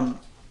 I'm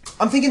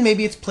thinking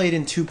maybe it's played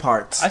in two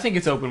parts. I think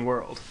it's open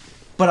world.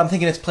 But I'm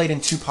thinking it's played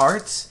in two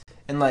parts,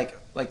 and like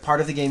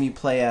part of the game you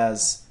play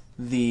as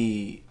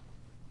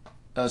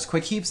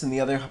Quick Heaps, and the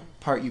other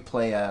part you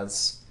play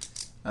as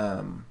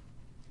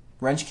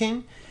Wrench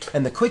King,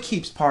 and the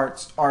Quickheaps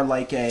parts are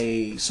like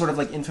a sort of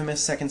like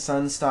Infamous Second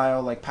Son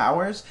style like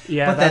powers.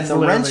 Yeah, but then that's the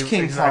literally Wrench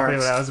King exactly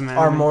parts what I was are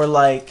imagining. more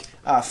like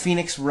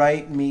Phoenix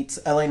Wright meets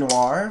L.A.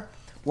 Noire,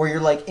 where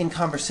you're like in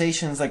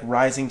conversations like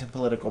rising to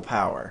political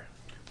power.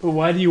 But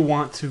why do you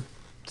want to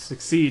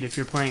succeed if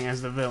you're playing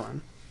as the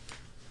villain?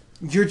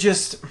 You're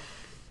just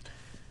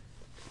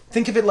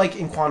think of it like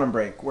in Quantum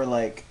Break, where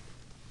like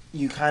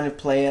you kind of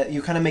play it,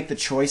 you kind of make the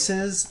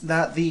choices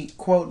that the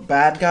quote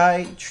bad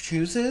guy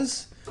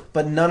chooses,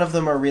 but none of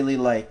them are really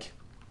like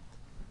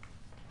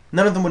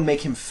none of them would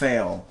make him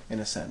fail in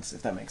a sense,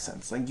 if that makes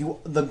sense. Like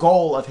the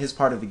goal of his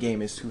part of the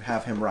game is to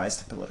have him rise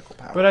to political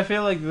power. But I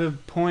feel like the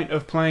point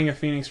of playing a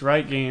Phoenix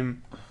Wright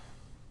game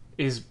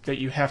is that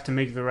you have to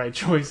make the right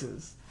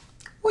choices.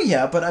 Well,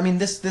 yeah, but I mean,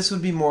 this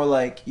would be more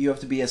like you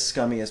have to be as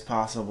scummy as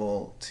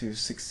possible to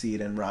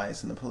succeed and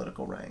rise in the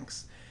political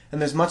ranks.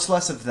 And there's much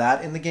less of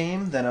that in the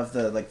game than of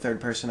the like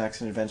third-person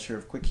action adventure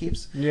of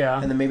Quickheaps. Yeah.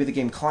 And then maybe the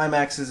game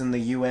climaxes in the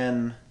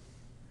UN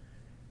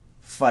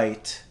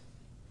fight,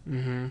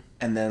 Mm-hmm.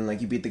 and then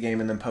like you beat the game,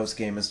 and then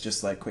post-game is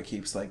just like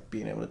Quickheaps like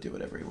being able to do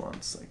whatever he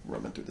wants, like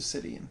roaming through the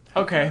city. And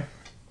Okay.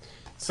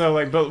 So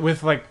like, but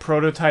with like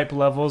prototype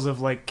levels of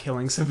like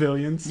killing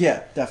civilians.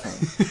 Yeah,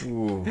 definitely.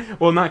 Ooh,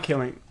 Well, not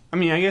killing. I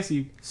mean, I guess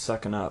you.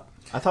 sucking up.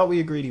 I thought we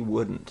agreed he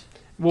wouldn't.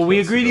 Well, we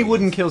Kill agreed he civilians.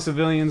 wouldn't kill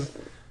civilians,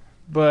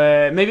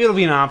 but maybe it'll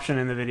be an option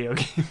in the video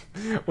game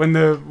when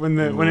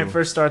it Ooh.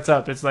 first starts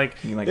up. It's like,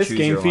 You can, like, this choose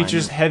game your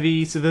features alignment.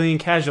 heavy civilian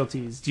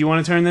casualties. Do you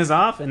want to turn this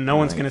off? And no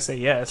one's Right. gonna say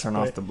yes. Turn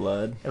but off the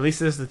blood. At least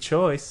there's the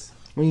choice.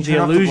 When you The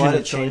turn off the illusion blood,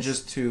 of it choice.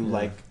 changes to Yeah.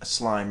 like a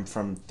slime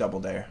from Double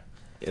Dare.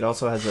 It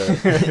also has a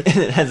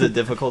it has a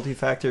difficulty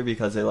factor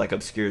because it like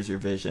obscures your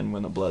vision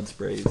when the blood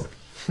sprays.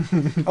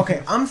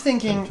 Okay, I'm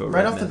thinking Into a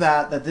right red off the mist.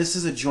 bat that this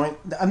is a joint.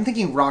 I'm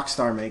thinking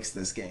Rockstar makes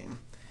this game,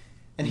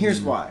 and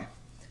here's why.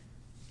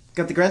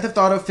 Got the Grand Theft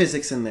Auto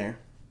physics in there.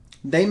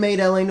 They made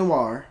L.A.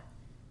 Noire.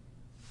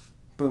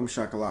 Boom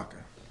shakalaka.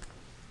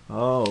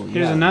 Oh,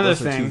 Here's yeah, another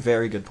those are thing. two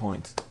very good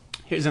points.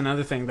 Here's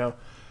another thing, though.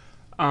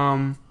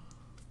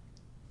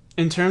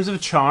 In terms of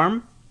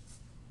charm,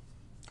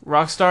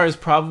 Rockstar is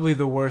probably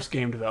the worst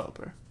game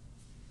developer.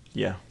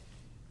 Yeah.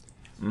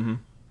 Mm-hmm.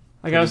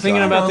 Like, I was Pretty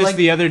thinking dry. about Well, this like-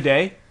 the other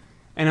day,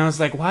 and I was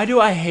like, why do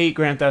I hate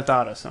Grand Theft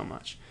Auto so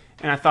much?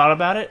 And I thought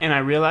about it, and I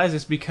realized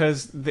it's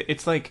because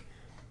it's like,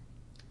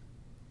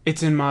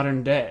 it's in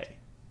modern day.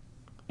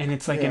 And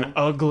it's like Yeah. an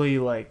ugly,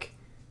 like,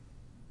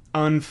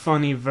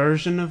 unfunny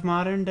version of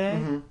modern day.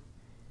 Mm-hmm.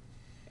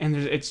 And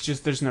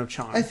there's no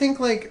charm. I think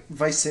like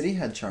Vice City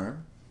had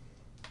charm.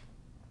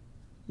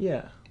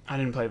 Yeah. I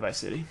didn't play Vice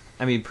City.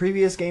 I mean,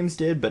 previous games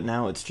did, but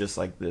now it's just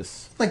like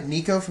this. Like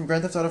Nico from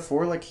Grand Theft Auto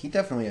 4, like he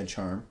definitely had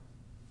charm.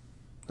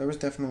 There was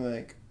definitely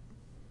like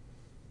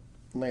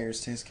layers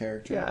to his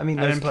character. Yeah, I mean,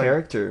 I there's didn't play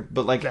character,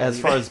 but like that as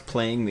far either. as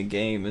playing the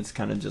game, it's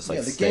kind of just like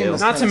yeah, the stale. game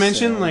was Not to kinda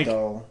mention, stale, like-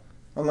 dull.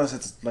 Unless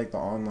it's like the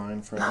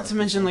online for. Not to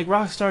mention, like,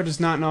 Rockstar does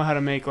not know how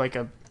to make, like,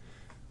 a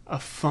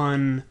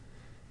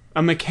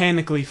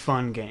mechanically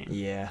fun game.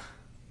 Yeah.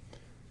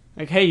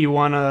 Like, hey, you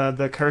want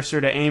the cursor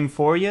to aim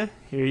for you?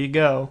 Here you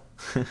go.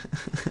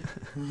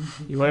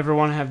 You ever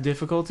want to have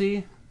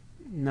difficulty?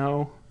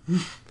 No.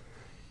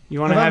 You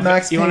want What to about have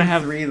Max you want to Payne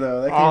have 3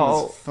 though? That game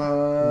all- was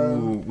fun.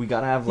 Ooh, we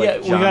gotta have like. yeah,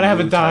 we John gotta have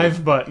a Woo dive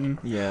type- button.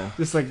 Yeah.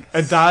 Just like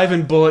a dive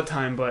and bullet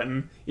time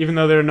button, even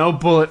though there are no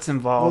bullets Well,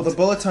 involved. the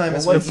bullet time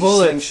is Well, when the he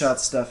bullets-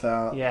 slingshot stuff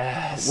out.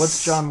 Yes.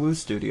 What's John Woo's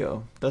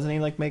studio? Doesn't he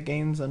like make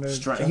games under?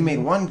 John He made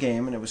Woo? one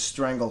game and it was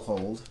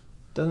Stranglehold.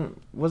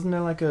 Wasn't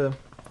there like a?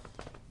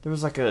 There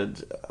was like a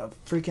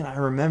freaking. I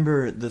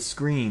remember the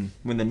screen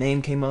when the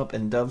name came up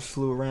and doves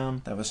flew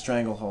around. That was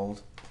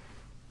Stranglehold.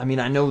 I mean,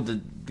 I know the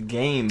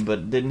game,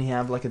 but didn't he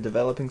have like a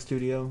developing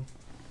studio?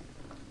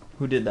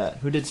 Who did that?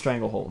 Who did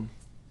Stranglehold?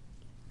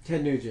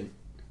 Ted Nugent.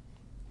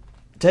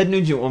 Ted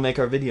Nugent will make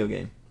our video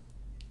game.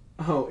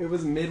 Oh, it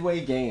was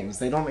Midway Games.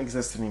 They don't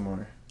exist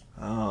anymore.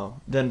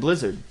 Oh, then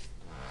Blizzard.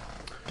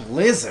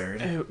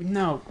 Blizzard. Ew,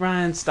 no,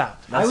 Ryan,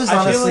 stop. I was feel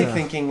honestly like-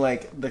 thinking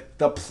like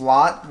the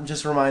plot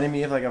just reminded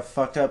me of like a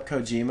fucked up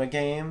Kojima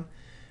game,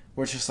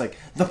 where it's just like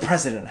the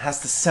president has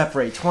to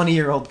separate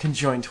 20-year-old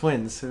conjoined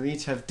twins who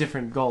each have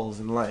different goals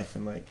in life,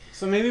 and like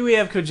So maybe we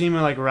have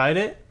Kojima like write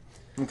it,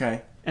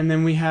 okay, and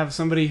then we have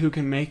somebody who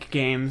can make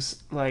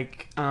games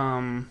like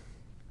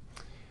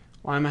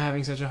why am I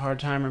having such a hard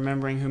time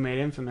remembering who made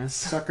Infamous?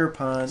 Sucker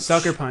Punch.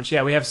 Sucker Punch.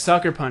 Yeah, we have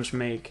Sucker Punch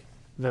make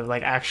the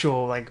like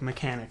actual like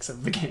mechanics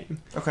of the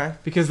game, Okay.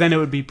 because then it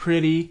would be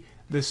pretty.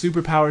 The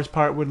superpowers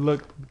part would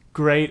look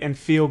great and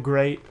feel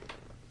great,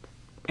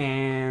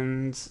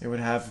 and It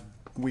would have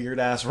weird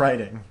ass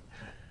writing.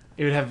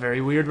 it would have very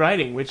weird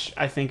writing, which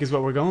I think is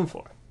what we're going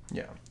for.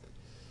 Yeah.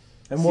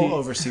 And we'll See-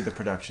 oversee the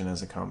production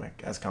as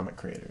comic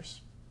creators.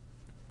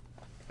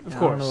 Of I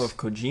course. don't know if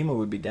Kojima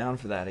would be down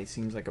for that. He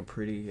seems like a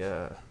pretty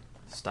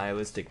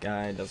stylistic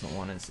guy. Doesn't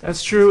want his.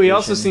 That's true. He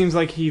also vision seems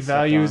like he stepped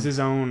values on. his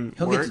own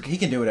work. He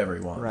can do whatever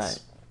he wants. Right.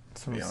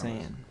 That's what be I'm honest.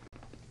 saying.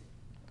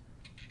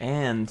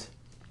 And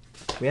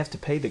we have to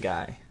pay the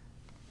guy.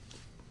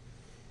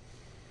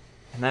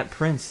 And that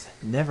prince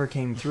never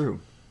came through.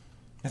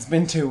 It's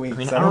been 2 weeks.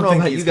 I I don't don't know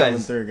think about he's you guys.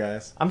 coming through,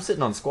 guys. I'm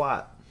sitting on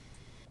squat.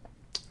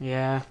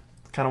 Yeah.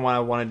 Kind of why I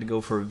wanted to go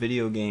for a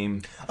video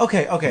game.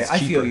 Okay, It's I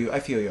feel cheaper.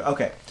 you.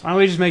 Okay, Why don't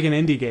we just make an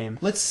indie game?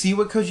 let's see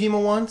what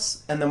Kojima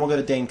wants, and then we'll go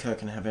to Dane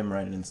Cook and have him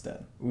write it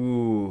instead.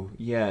 Ooh,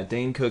 yeah.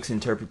 Dane Cook's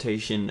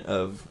interpretation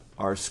of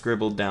our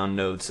scribbled down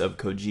notes of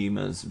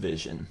Kojima's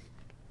vision.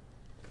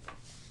 I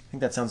think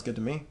that sounds good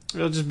to me.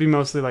 It'll just be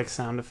mostly like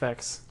sound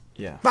effects.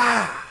 Yeah.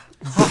 Bah!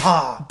 Ha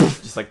ha!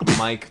 Just like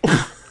Mike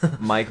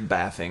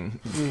baffing.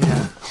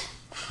 Yeah.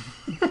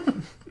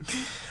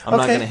 I'm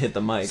not Okay. gonna hit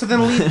the mic. So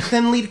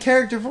then lead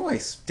character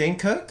voice. Dane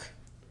Cook?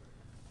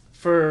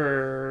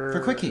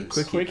 For Quickheaps.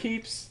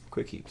 Quickheaps.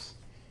 Quickheaps.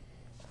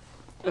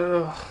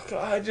 Ugh,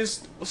 God,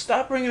 just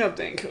stop bringing up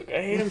Dan Cook.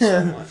 I hate him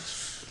so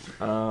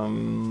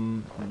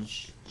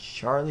much.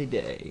 Charlie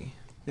Day.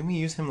 Didn't we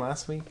use him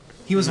last week?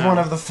 He was No. one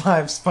of the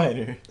 5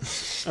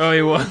 spiders. Oh,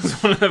 he was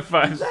one of the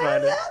 5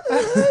 spiders.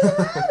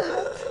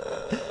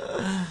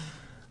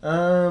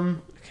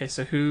 Okay,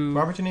 so who?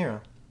 Robert De Niro.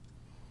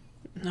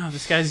 No,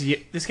 this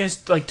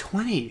guy's like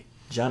 20.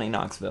 Johnny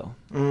Knoxville.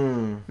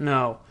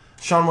 No,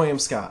 Sean William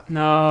Scott.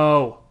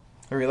 no.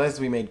 I realized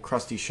we made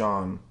Krusty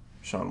Sean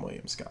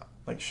William Scott.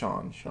 Like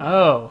Sean.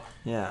 Oh.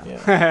 Yeah.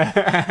 Yeah.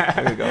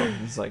 There we go.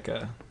 It's like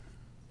a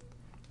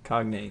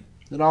cognate.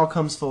 It all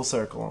comes full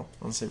circle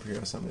on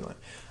Superhero Assembly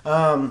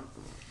Line.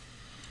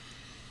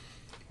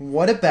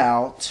 What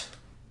about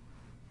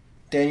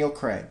Daniel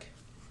Craig?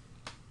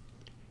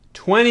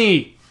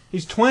 20.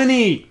 He's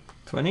 20.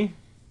 20?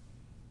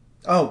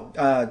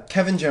 Oh,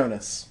 Kevin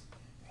Jonas.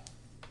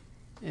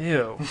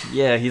 Ew.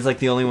 Yeah, he's like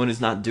the only one who's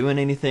not doing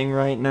anything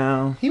right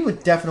now. He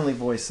would definitely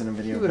voice in a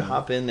video He would game.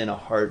 hop in a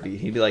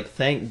heartbeat. He'd be like,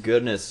 thank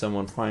goodness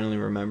someone finally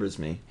remembers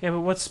me. Yeah, but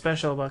what's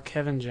special about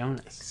Kevin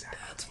Jonas?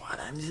 That's what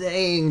I'm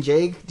saying,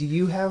 Jake. Do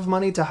you have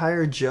money to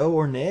hire Joe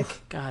or Nick?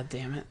 God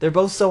damn it. They're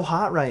both so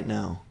hot right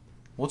now.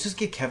 We'll just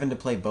get Kevin to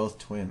play both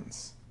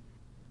twins.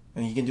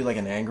 And he can do like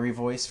an angry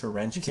voice for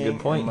Wrench That's a King.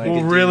 good point. and, like, We'll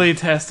could do- really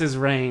test his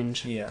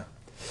range. Yeah.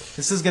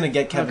 This is going to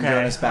get Kevin Okay.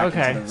 Jonas back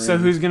Okay. into the room. So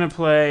who's gonna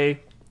play?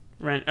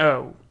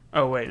 Oh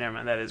wait, never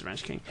mind. That is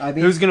Wrench King.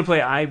 I-Beam? Who's gonna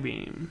play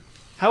I-Beam?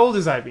 How old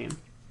is I-Beam?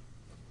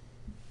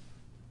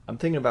 I'm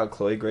thinking about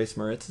Chloe Grace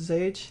Moritz's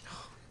age.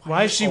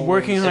 Why is she always-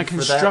 working on a And for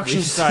that construction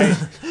reason-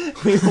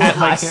 site We at like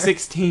hire-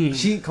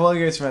 16? Chloe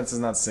Grace Moretz is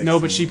not 16. No,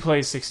 but she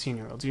plays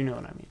 16-year-olds. You know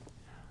what I mean?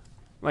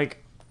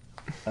 Like,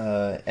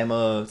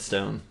 Emma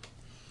Stone.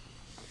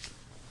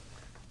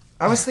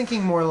 I was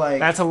thinking more like...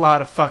 that's a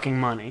lot of fucking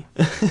money.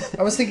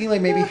 I was thinking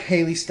like maybe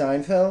Haley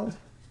Steinfeld.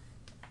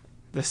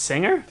 The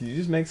singer? Did you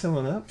just make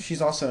someone up?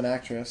 She's also an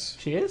actress.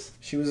 She is?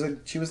 She was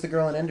the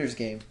girl in Ender's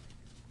Game.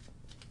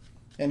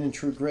 And in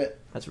True Grit.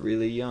 That's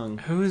really young.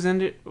 Who's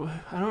Ender?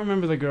 I don't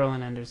remember the girl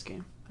in Ender's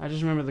Game. I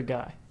just remember the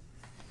guy.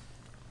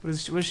 What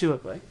does she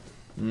look like?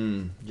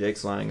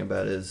 Jake's lying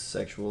about his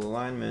sexual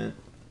alignment.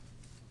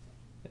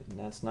 And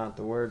that's not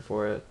the word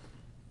for it.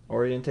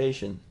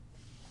 Orientation.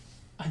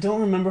 I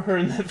don't remember her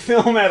in that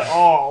film at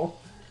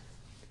all.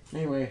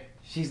 Anyway,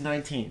 she's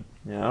 19.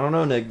 Yeah, I don't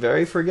know, Nick.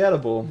 Very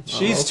forgettable.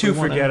 She's If too we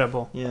wanna-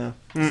 forgettable. Yeah.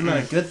 Isn't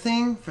that a good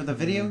thing for the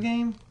video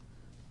game?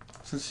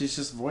 Since she's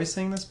just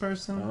voicing this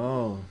person?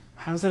 Oh.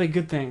 How's that a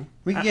good thing?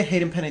 We could get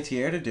Hayden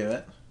Panettiere to do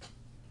it.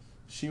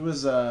 She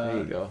was There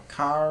you go.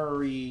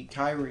 Kairi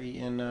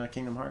in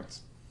Kingdom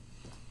Hearts.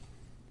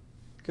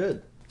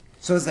 Good.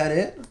 So is that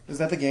it? Is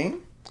that the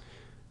game?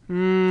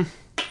 I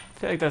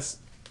feel like that's...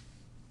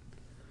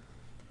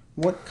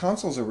 What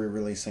consoles are we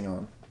releasing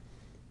on?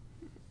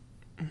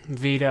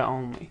 Vita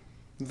only.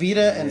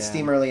 Vita and Yeah.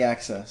 Steam Early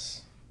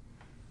Access.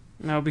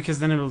 No, because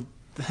then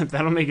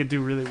that'll make it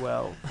do really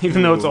well,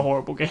 even though it's a Ooh.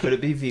 horrible game. Could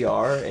it be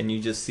VR and you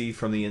just see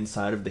from the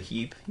inside of the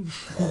heap?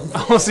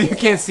 Oh, so you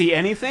can't see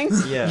anything?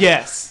 Yeah.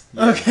 Yes.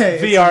 Okay,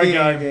 it's VR a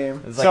VR game.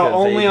 game. It's like So a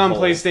only vague on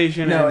hole.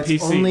 PlayStation No, and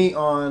it's PC. only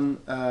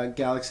on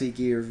Galaxy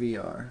Gear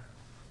VR.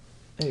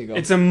 There you go.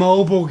 It's a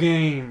mobile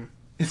game.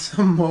 It's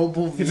a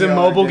mobile VR It's a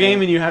mobile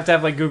game, and you have to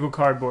have like Google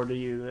Cardboard to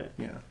use it,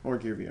 yeah, or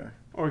Gear VR.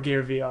 or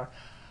Gear VR.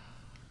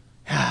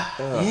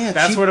 Ugh. Yeah,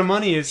 That's cheap, where the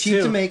money is cheap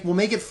too. to make. We'll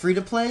make it free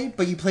to play,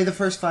 but you play the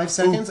first 5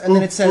 seconds, and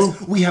then it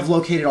says we have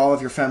located all of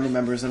your family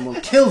members and will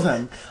kill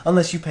them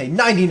unless you pay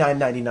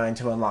 $99.99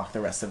 to unlock the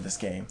rest of this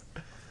game.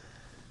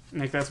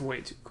 Nick, that's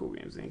way too cool,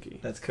 Games Inky.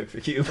 That's cooked for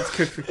you. It's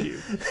cooked for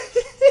you.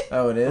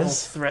 Oh, it Oh,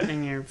 is.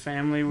 threatening your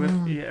family with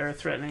or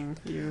threatening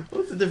you.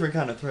 Well, it's a different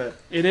kind of threat.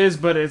 It is,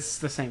 but it's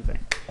the same thing.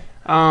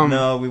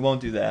 No, we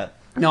won't do that.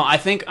 No, I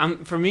think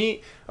for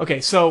me. Okay,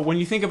 so when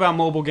you think about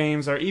mobile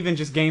games or even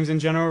just games in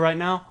general right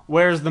now,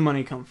 where's the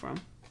money come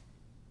from?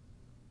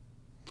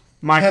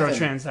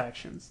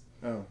 Microtransactions.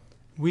 Oh,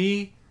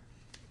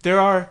 There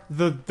are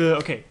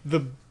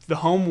the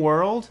home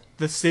world,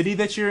 the city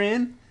that you're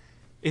in,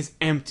 is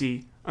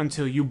empty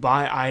until you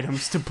buy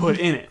items to put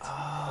in it.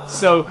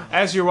 So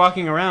as you're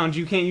walking around,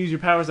 you can't use your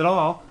powers at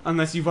all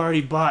unless you've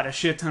already bought a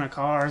shit ton of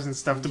cars and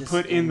stuff to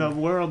put in the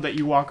world that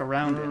you walk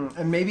around in.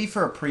 and maybe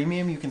for a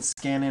premium, you can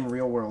scan in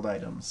real world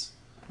items,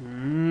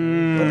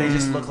 but they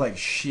just look like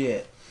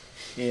shit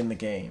in the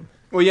game.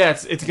 Well, yeah,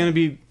 it's gonna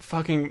be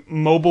fucking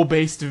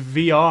mobile-based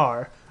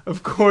VR.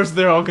 Of course,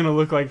 they're all gonna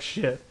look like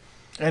shit.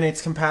 And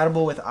it's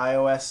compatible with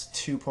iOS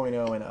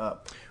 2.0 and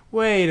up.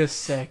 Wait a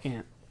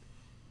second.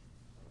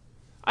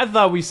 I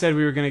thought we said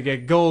we were gonna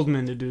get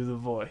Goldman to do the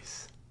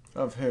voice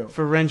Of who?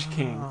 for Wrench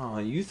King. Oh,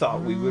 you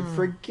thought we would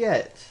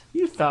forget.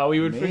 You thought we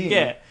would Me.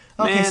 forget.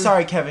 Okay, Man.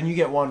 sorry, Kevin. You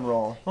get one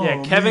roll. Yeah,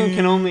 Oh, Kevin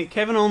man.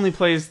 Kevin only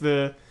plays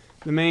the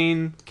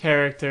main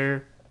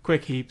character,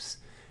 Quickheaps,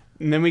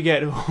 and then we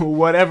get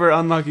whatever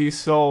unlucky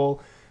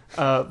soul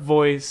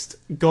voiced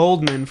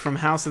Goldman from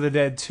House of the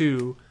Dead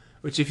 2.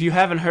 Which, if you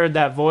haven't heard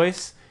that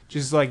voice,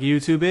 just like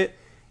YouTube it,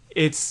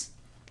 it's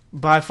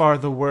by far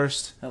the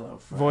worst Hello,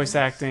 friends. voice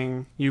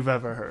acting you've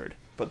ever heard.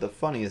 But the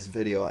funniest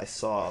video I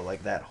saw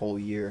like that whole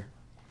year,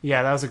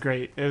 Yeah, that was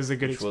it was a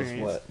good which was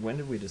experience. what? When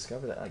did we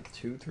discover that? Like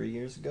 2-3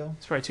 years ago?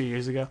 It's probably 2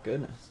 years ago.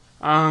 Goodness.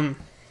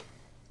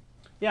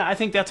 Yeah, I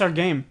think that's our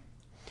game.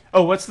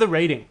 Oh, what's the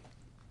rating?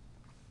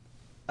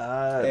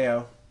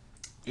 Ayo.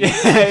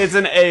 It's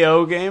an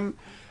AO game.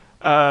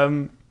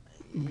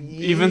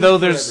 Even though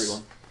for there's...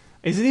 everyone.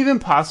 Is it even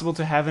possible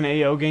to have an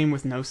AO game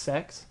with no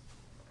sex?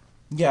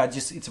 Yeah,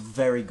 just it's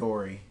very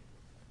gory.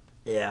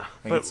 Yeah.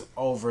 Like, But- it's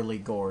overly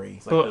gory.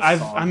 It's But the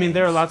Saw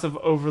there are games. lots of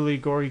overly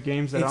gory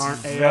games that It's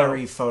aren't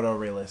very AO.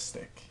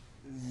 photorealistic.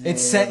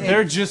 It's set.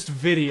 They're just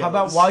videos. How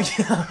about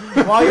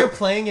while you're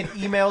playing, it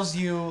emails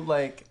you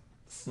like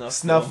snuff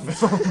films.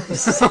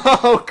 films.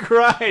 Oh,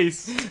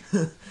 Christ.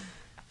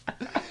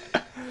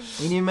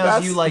 It emails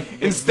That's- you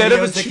like instead of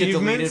videos that get deleted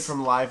achievements,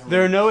 from live.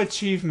 There are no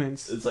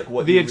achievements. It's like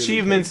what The you really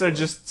achievements paid are for.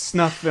 just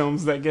snuff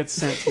films that get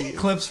sent to you.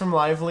 clips from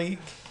Live Leak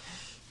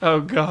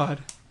Oh, God.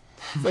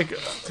 It's like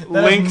that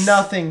links, have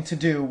nothing to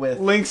do with.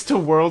 links to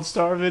World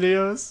Star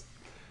videos.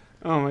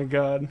 Oh, my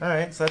God. All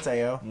right, so that's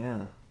AO.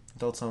 Yeah.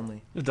 Adults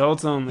only.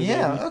 Adults only.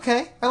 Yeah, baby.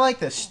 okay. I like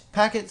this.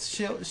 Packets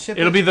ship.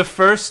 It'll be the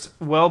first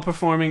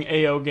well-performing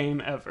AO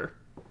game ever.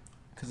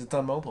 because it's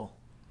on mobile.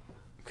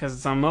 Because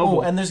it's on mobile.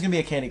 Oh, and there's gonna be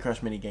a Candy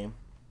Crush mini game.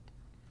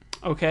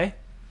 Okay.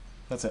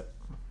 That's it.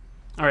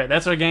 All right,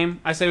 that's our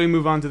game. I say we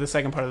move on to the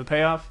second part of the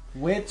payoff,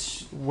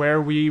 Which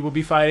where we will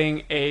be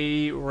fighting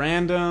a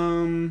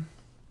random...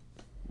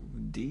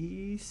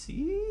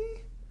 DC?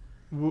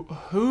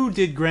 Who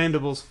did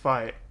Grandables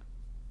fight?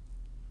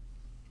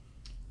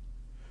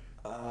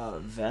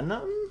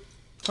 Venom?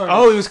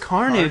 Oh, it was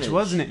Carnage,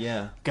 wasn't it?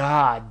 Yeah.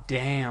 God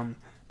damn.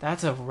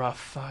 That's a rough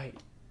fight.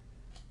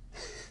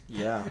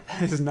 Yeah.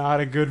 That is not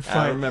a good I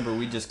fight. remember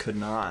we just could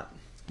not.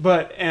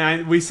 But,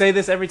 and we say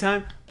this every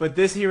time, but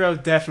this hero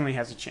definitely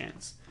has a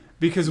chance.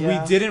 Because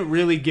Yeah. we didn't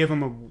really give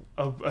him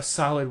a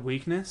solid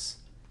weakness.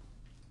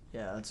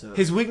 Yeah, that's a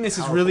His weakness is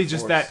powerful really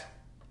just force. that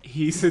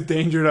he's a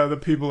danger to other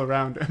people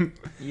around him.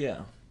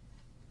 Yeah.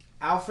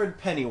 Alfred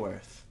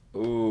Pennyworth.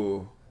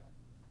 Ooh.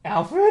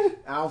 Alfred?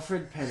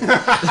 Alfred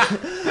Pennyworth.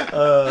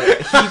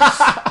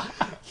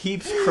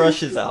 Heaps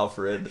crushes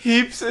Alfred.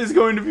 Heaps is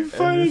going to be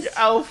fighting it's-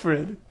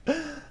 Alfred.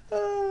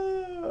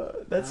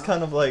 That's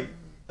kind of like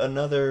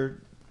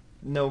another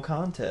no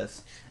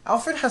contest.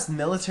 Alfred has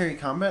military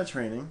combat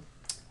training.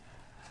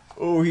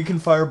 Oh, he can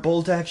fire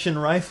bolt action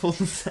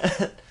rifles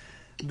at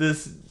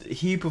this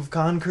heap of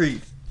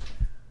concrete.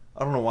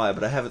 I don't know why,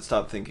 but I haven't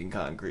stopped thinking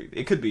concrete.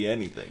 It could be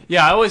anything.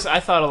 Yeah, I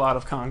thought a lot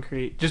of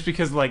concrete. Just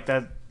because, like,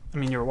 that... I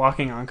mean, you're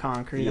walking on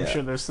concrete. I'm Yeah.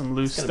 sure there's some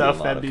loose It's gonna be a stuff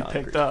lot that'd of be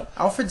concrete. picked up.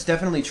 Alfred's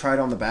definitely tried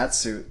on the bat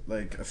suit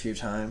like a few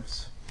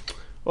times.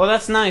 Well,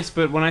 that's nice,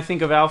 but when I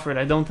think of Alfred,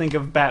 I don't think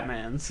of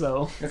Batman,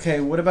 so... Okay,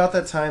 what about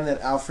that time that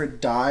Alfred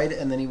died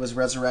and then he was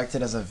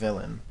resurrected as a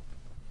villain?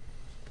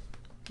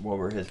 What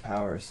were his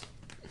powers?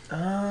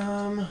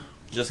 Um,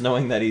 Just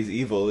knowing that he's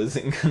evil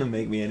isn't gonna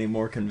make me any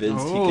more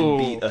convinced he can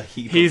beat a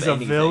heap He's of a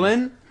anything.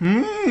 villain?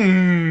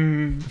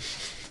 Hmm.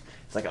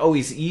 It's like, oh,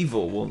 he's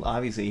evil. Well,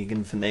 obviously he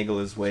can finagle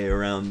his way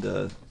around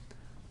a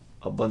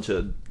bunch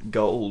of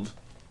gold.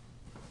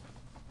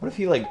 What if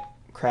he, like,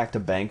 cracked a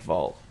bank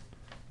vault?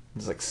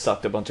 Just, like,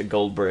 sucked a bunch of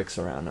gold bricks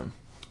around him.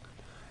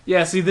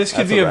 Yeah, see, this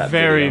could That's be a a rap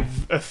very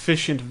video.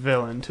 efficient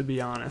villain, to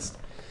be honest.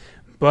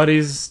 But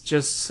he's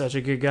just such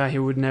a good guy, he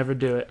would never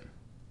do it.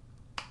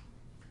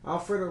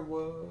 Alfred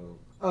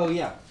Oh,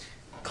 yeah.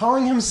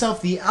 Calling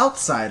himself the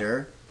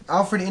Outsider,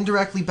 Alfred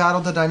indirectly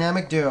battled the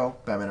dynamic duo,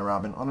 Batman and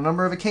Robin, on a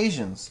number of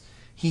occasions.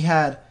 He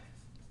had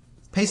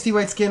pasty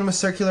white skin with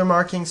circular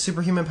markings,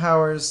 superhuman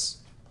powers,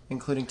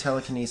 including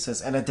telekinesis,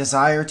 and a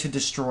desire to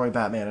destroy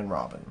Batman and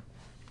Robin.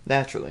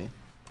 Naturally.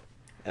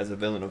 As a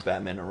villain of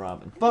Batman and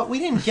Robin. But we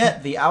didn't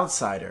get the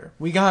Outsider.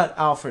 We got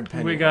Alfred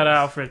Pennyworth. We got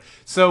Alfred.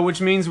 So,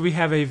 which means we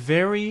have a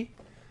very,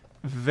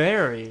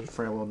 very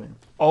Frail woman.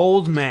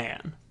 old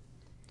man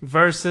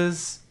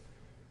versus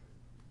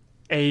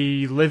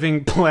a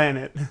living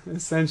planet,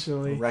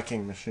 essentially.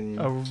 Wrecking machine.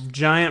 A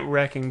giant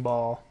wrecking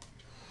ball.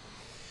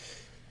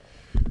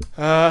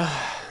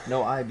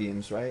 No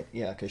I-beams, right?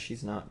 Yeah, because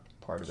she's not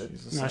part of it.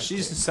 No,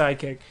 she's the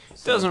sidekick.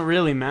 Doesn't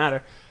really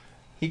matter.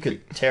 He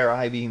could tear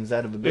I-beams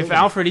out of a building. If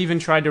Alfred even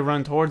tried to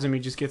run towards him,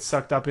 he'd just get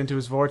sucked up into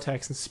his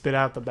vortex and spit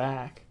out the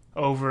back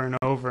over and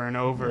over and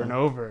over and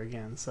over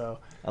again. So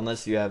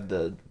Unless you have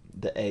the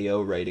the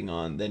AO rating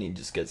on, then he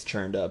just gets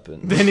churned up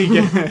and Then he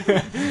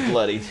gets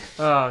bloody.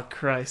 Oh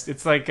Christ!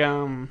 It's like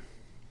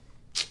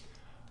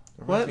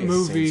what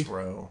movie? Saints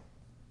Row.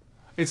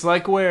 It's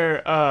like where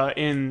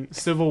in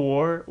Civil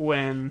War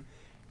when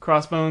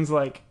Crossbones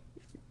like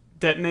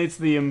detonates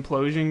the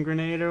implosion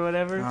grenade or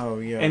whatever. Oh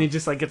yeah. And he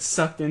just like gets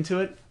sucked into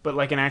it, but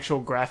like an actual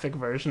graphic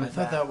version I of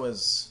thought that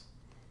was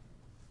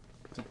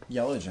the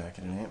Yellow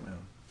Jacket in Ant-Man.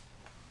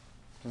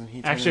 Doesn't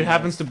he turn Actually, it into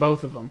happens to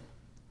both of them.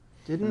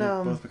 Didn't They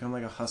both become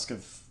like a husk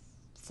of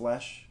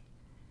flesh.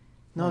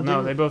 No,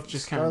 didn't they both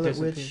just kind of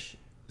disappear.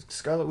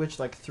 Scarlet Witch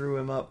like threw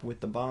him up with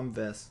the bomb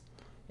vest,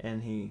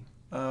 and he.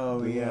 Oh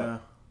Blew yeah.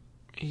 up.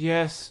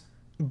 Yes,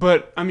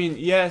 but I mean,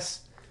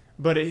 yes,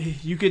 but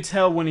you could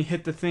tell when he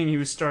hit the thing, he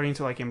was starting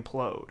to like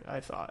implode.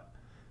 I thought,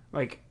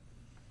 like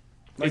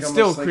it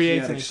still almost like he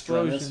creates had an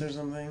extremis explosion. or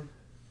something.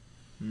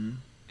 Hmm.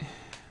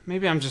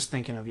 Maybe I'm just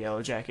thinking of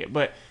Yellow Jacket,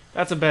 but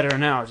that's a better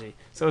analogy.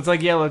 So it's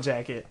like Yellow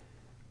Jacket,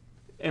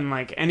 and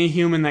like any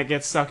human that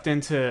gets sucked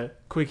into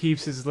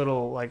Quickheaps'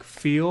 little like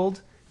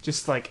field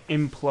just like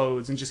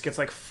implodes and just gets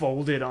like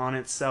folded on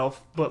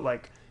itself, but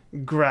like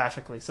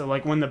graphically. So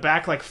like when the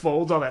back like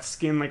folds, all that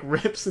skin like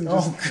rips and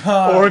just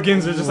God.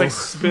 organs are just like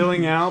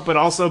spilling out, but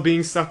also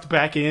being sucked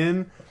back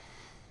in.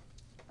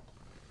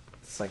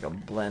 It's like a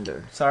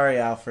blender. Sorry,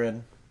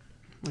 Alfred.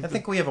 I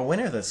think we have a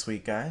winner this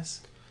week,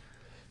 guys.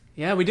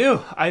 Yeah, we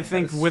do. I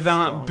think That's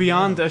without strong,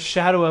 beyond a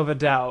shadow of a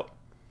doubt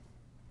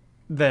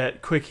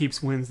that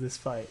Quickheaps wins this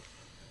fight.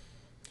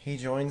 He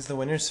joins the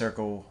winner's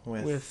circle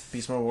with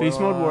Beast Mode Warlock, Beast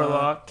Mode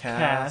Warlock,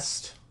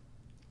 Cast,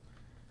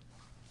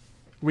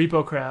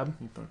 Repo Crab.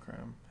 Repo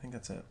Crab. I think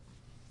that's it.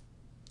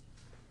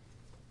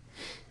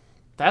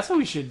 That's what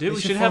we should do.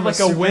 We should form have like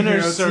a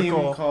winner's superhero team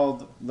circle.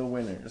 called the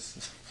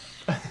Winners.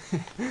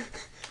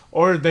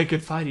 Or they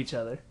could fight each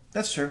other.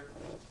 That's true.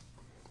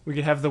 We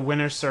could have the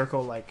winner's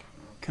circle like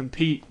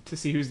compete to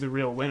see who's the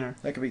real winner.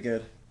 That could be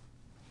good.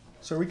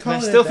 So are we And I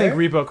calling still it think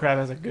there? Repo Crab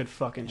has a good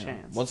fucking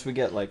chance. Once we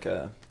get like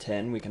a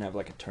 10, we can have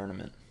like a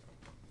tournament.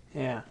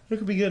 Yeah. That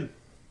could be good.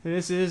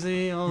 This is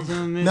the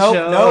ultimate Nope,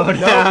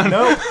 showdown.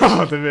 nope.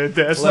 Ultimate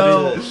death.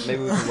 So-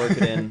 Maybe we can work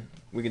it in.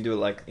 We can do it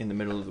like in the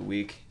middle of the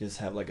week. Just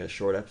have like a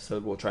short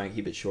episode. We'll try and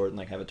keep it short and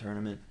like have a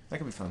tournament. That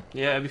could be fun.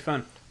 Yeah, it'd be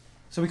fun.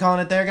 So we calling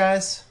it there,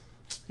 guys?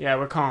 Yeah,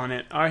 we're calling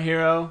it. Our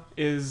hero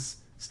is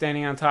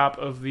standing on top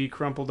of the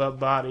crumpled up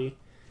body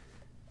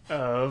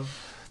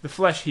of the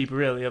flesh heap,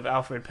 really, of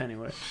Alfred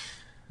Pennyworth.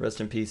 Rest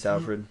in peace,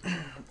 Alfred.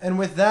 And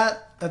with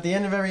that, at the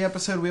end of every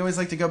episode, we always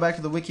like to go back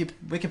to the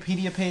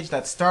Wikipedia page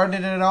that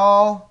started it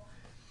all.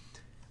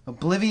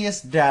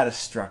 Oblivious data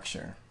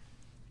structure.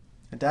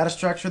 A data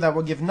structure that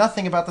will give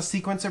nothing about the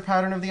sequence or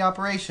pattern of the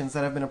operations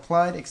that have been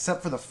applied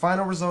except for the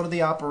final result of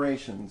the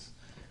operations.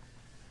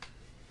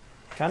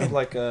 Kind of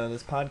like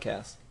this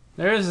podcast.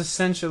 There is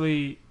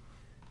essentially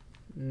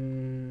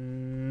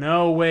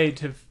no way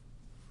to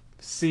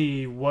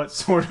see what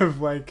sort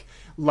of like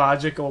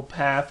logical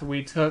path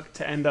we took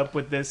to end up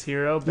with this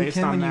hero You based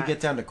can on when that. you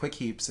get down to quick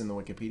heaps in the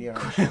Wikipedia.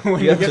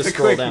 When You have get to the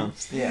scroll quick- down.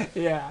 Yeah.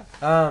 Yeah.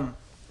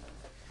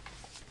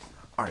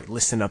 All right,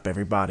 listen up,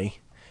 everybody.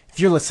 If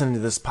you're listening to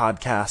this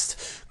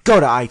podcast, go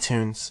to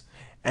iTunes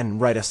and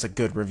write us a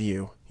good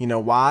review. You know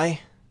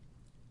why?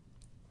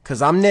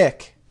 Because I'm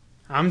Nick.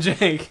 I'm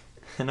Jake.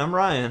 And I'm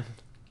Ryan.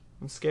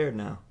 I'm scared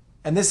now.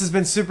 And this has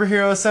been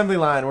Superhero Assembly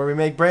Line, where we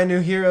make brand new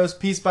heroes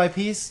piece by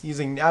piece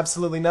using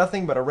absolutely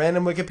nothing but a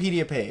random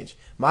Wikipedia page.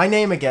 My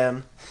name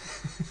again.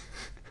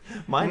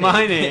 My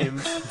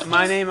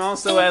name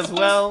also as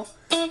well.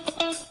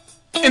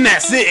 And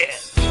that's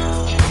it.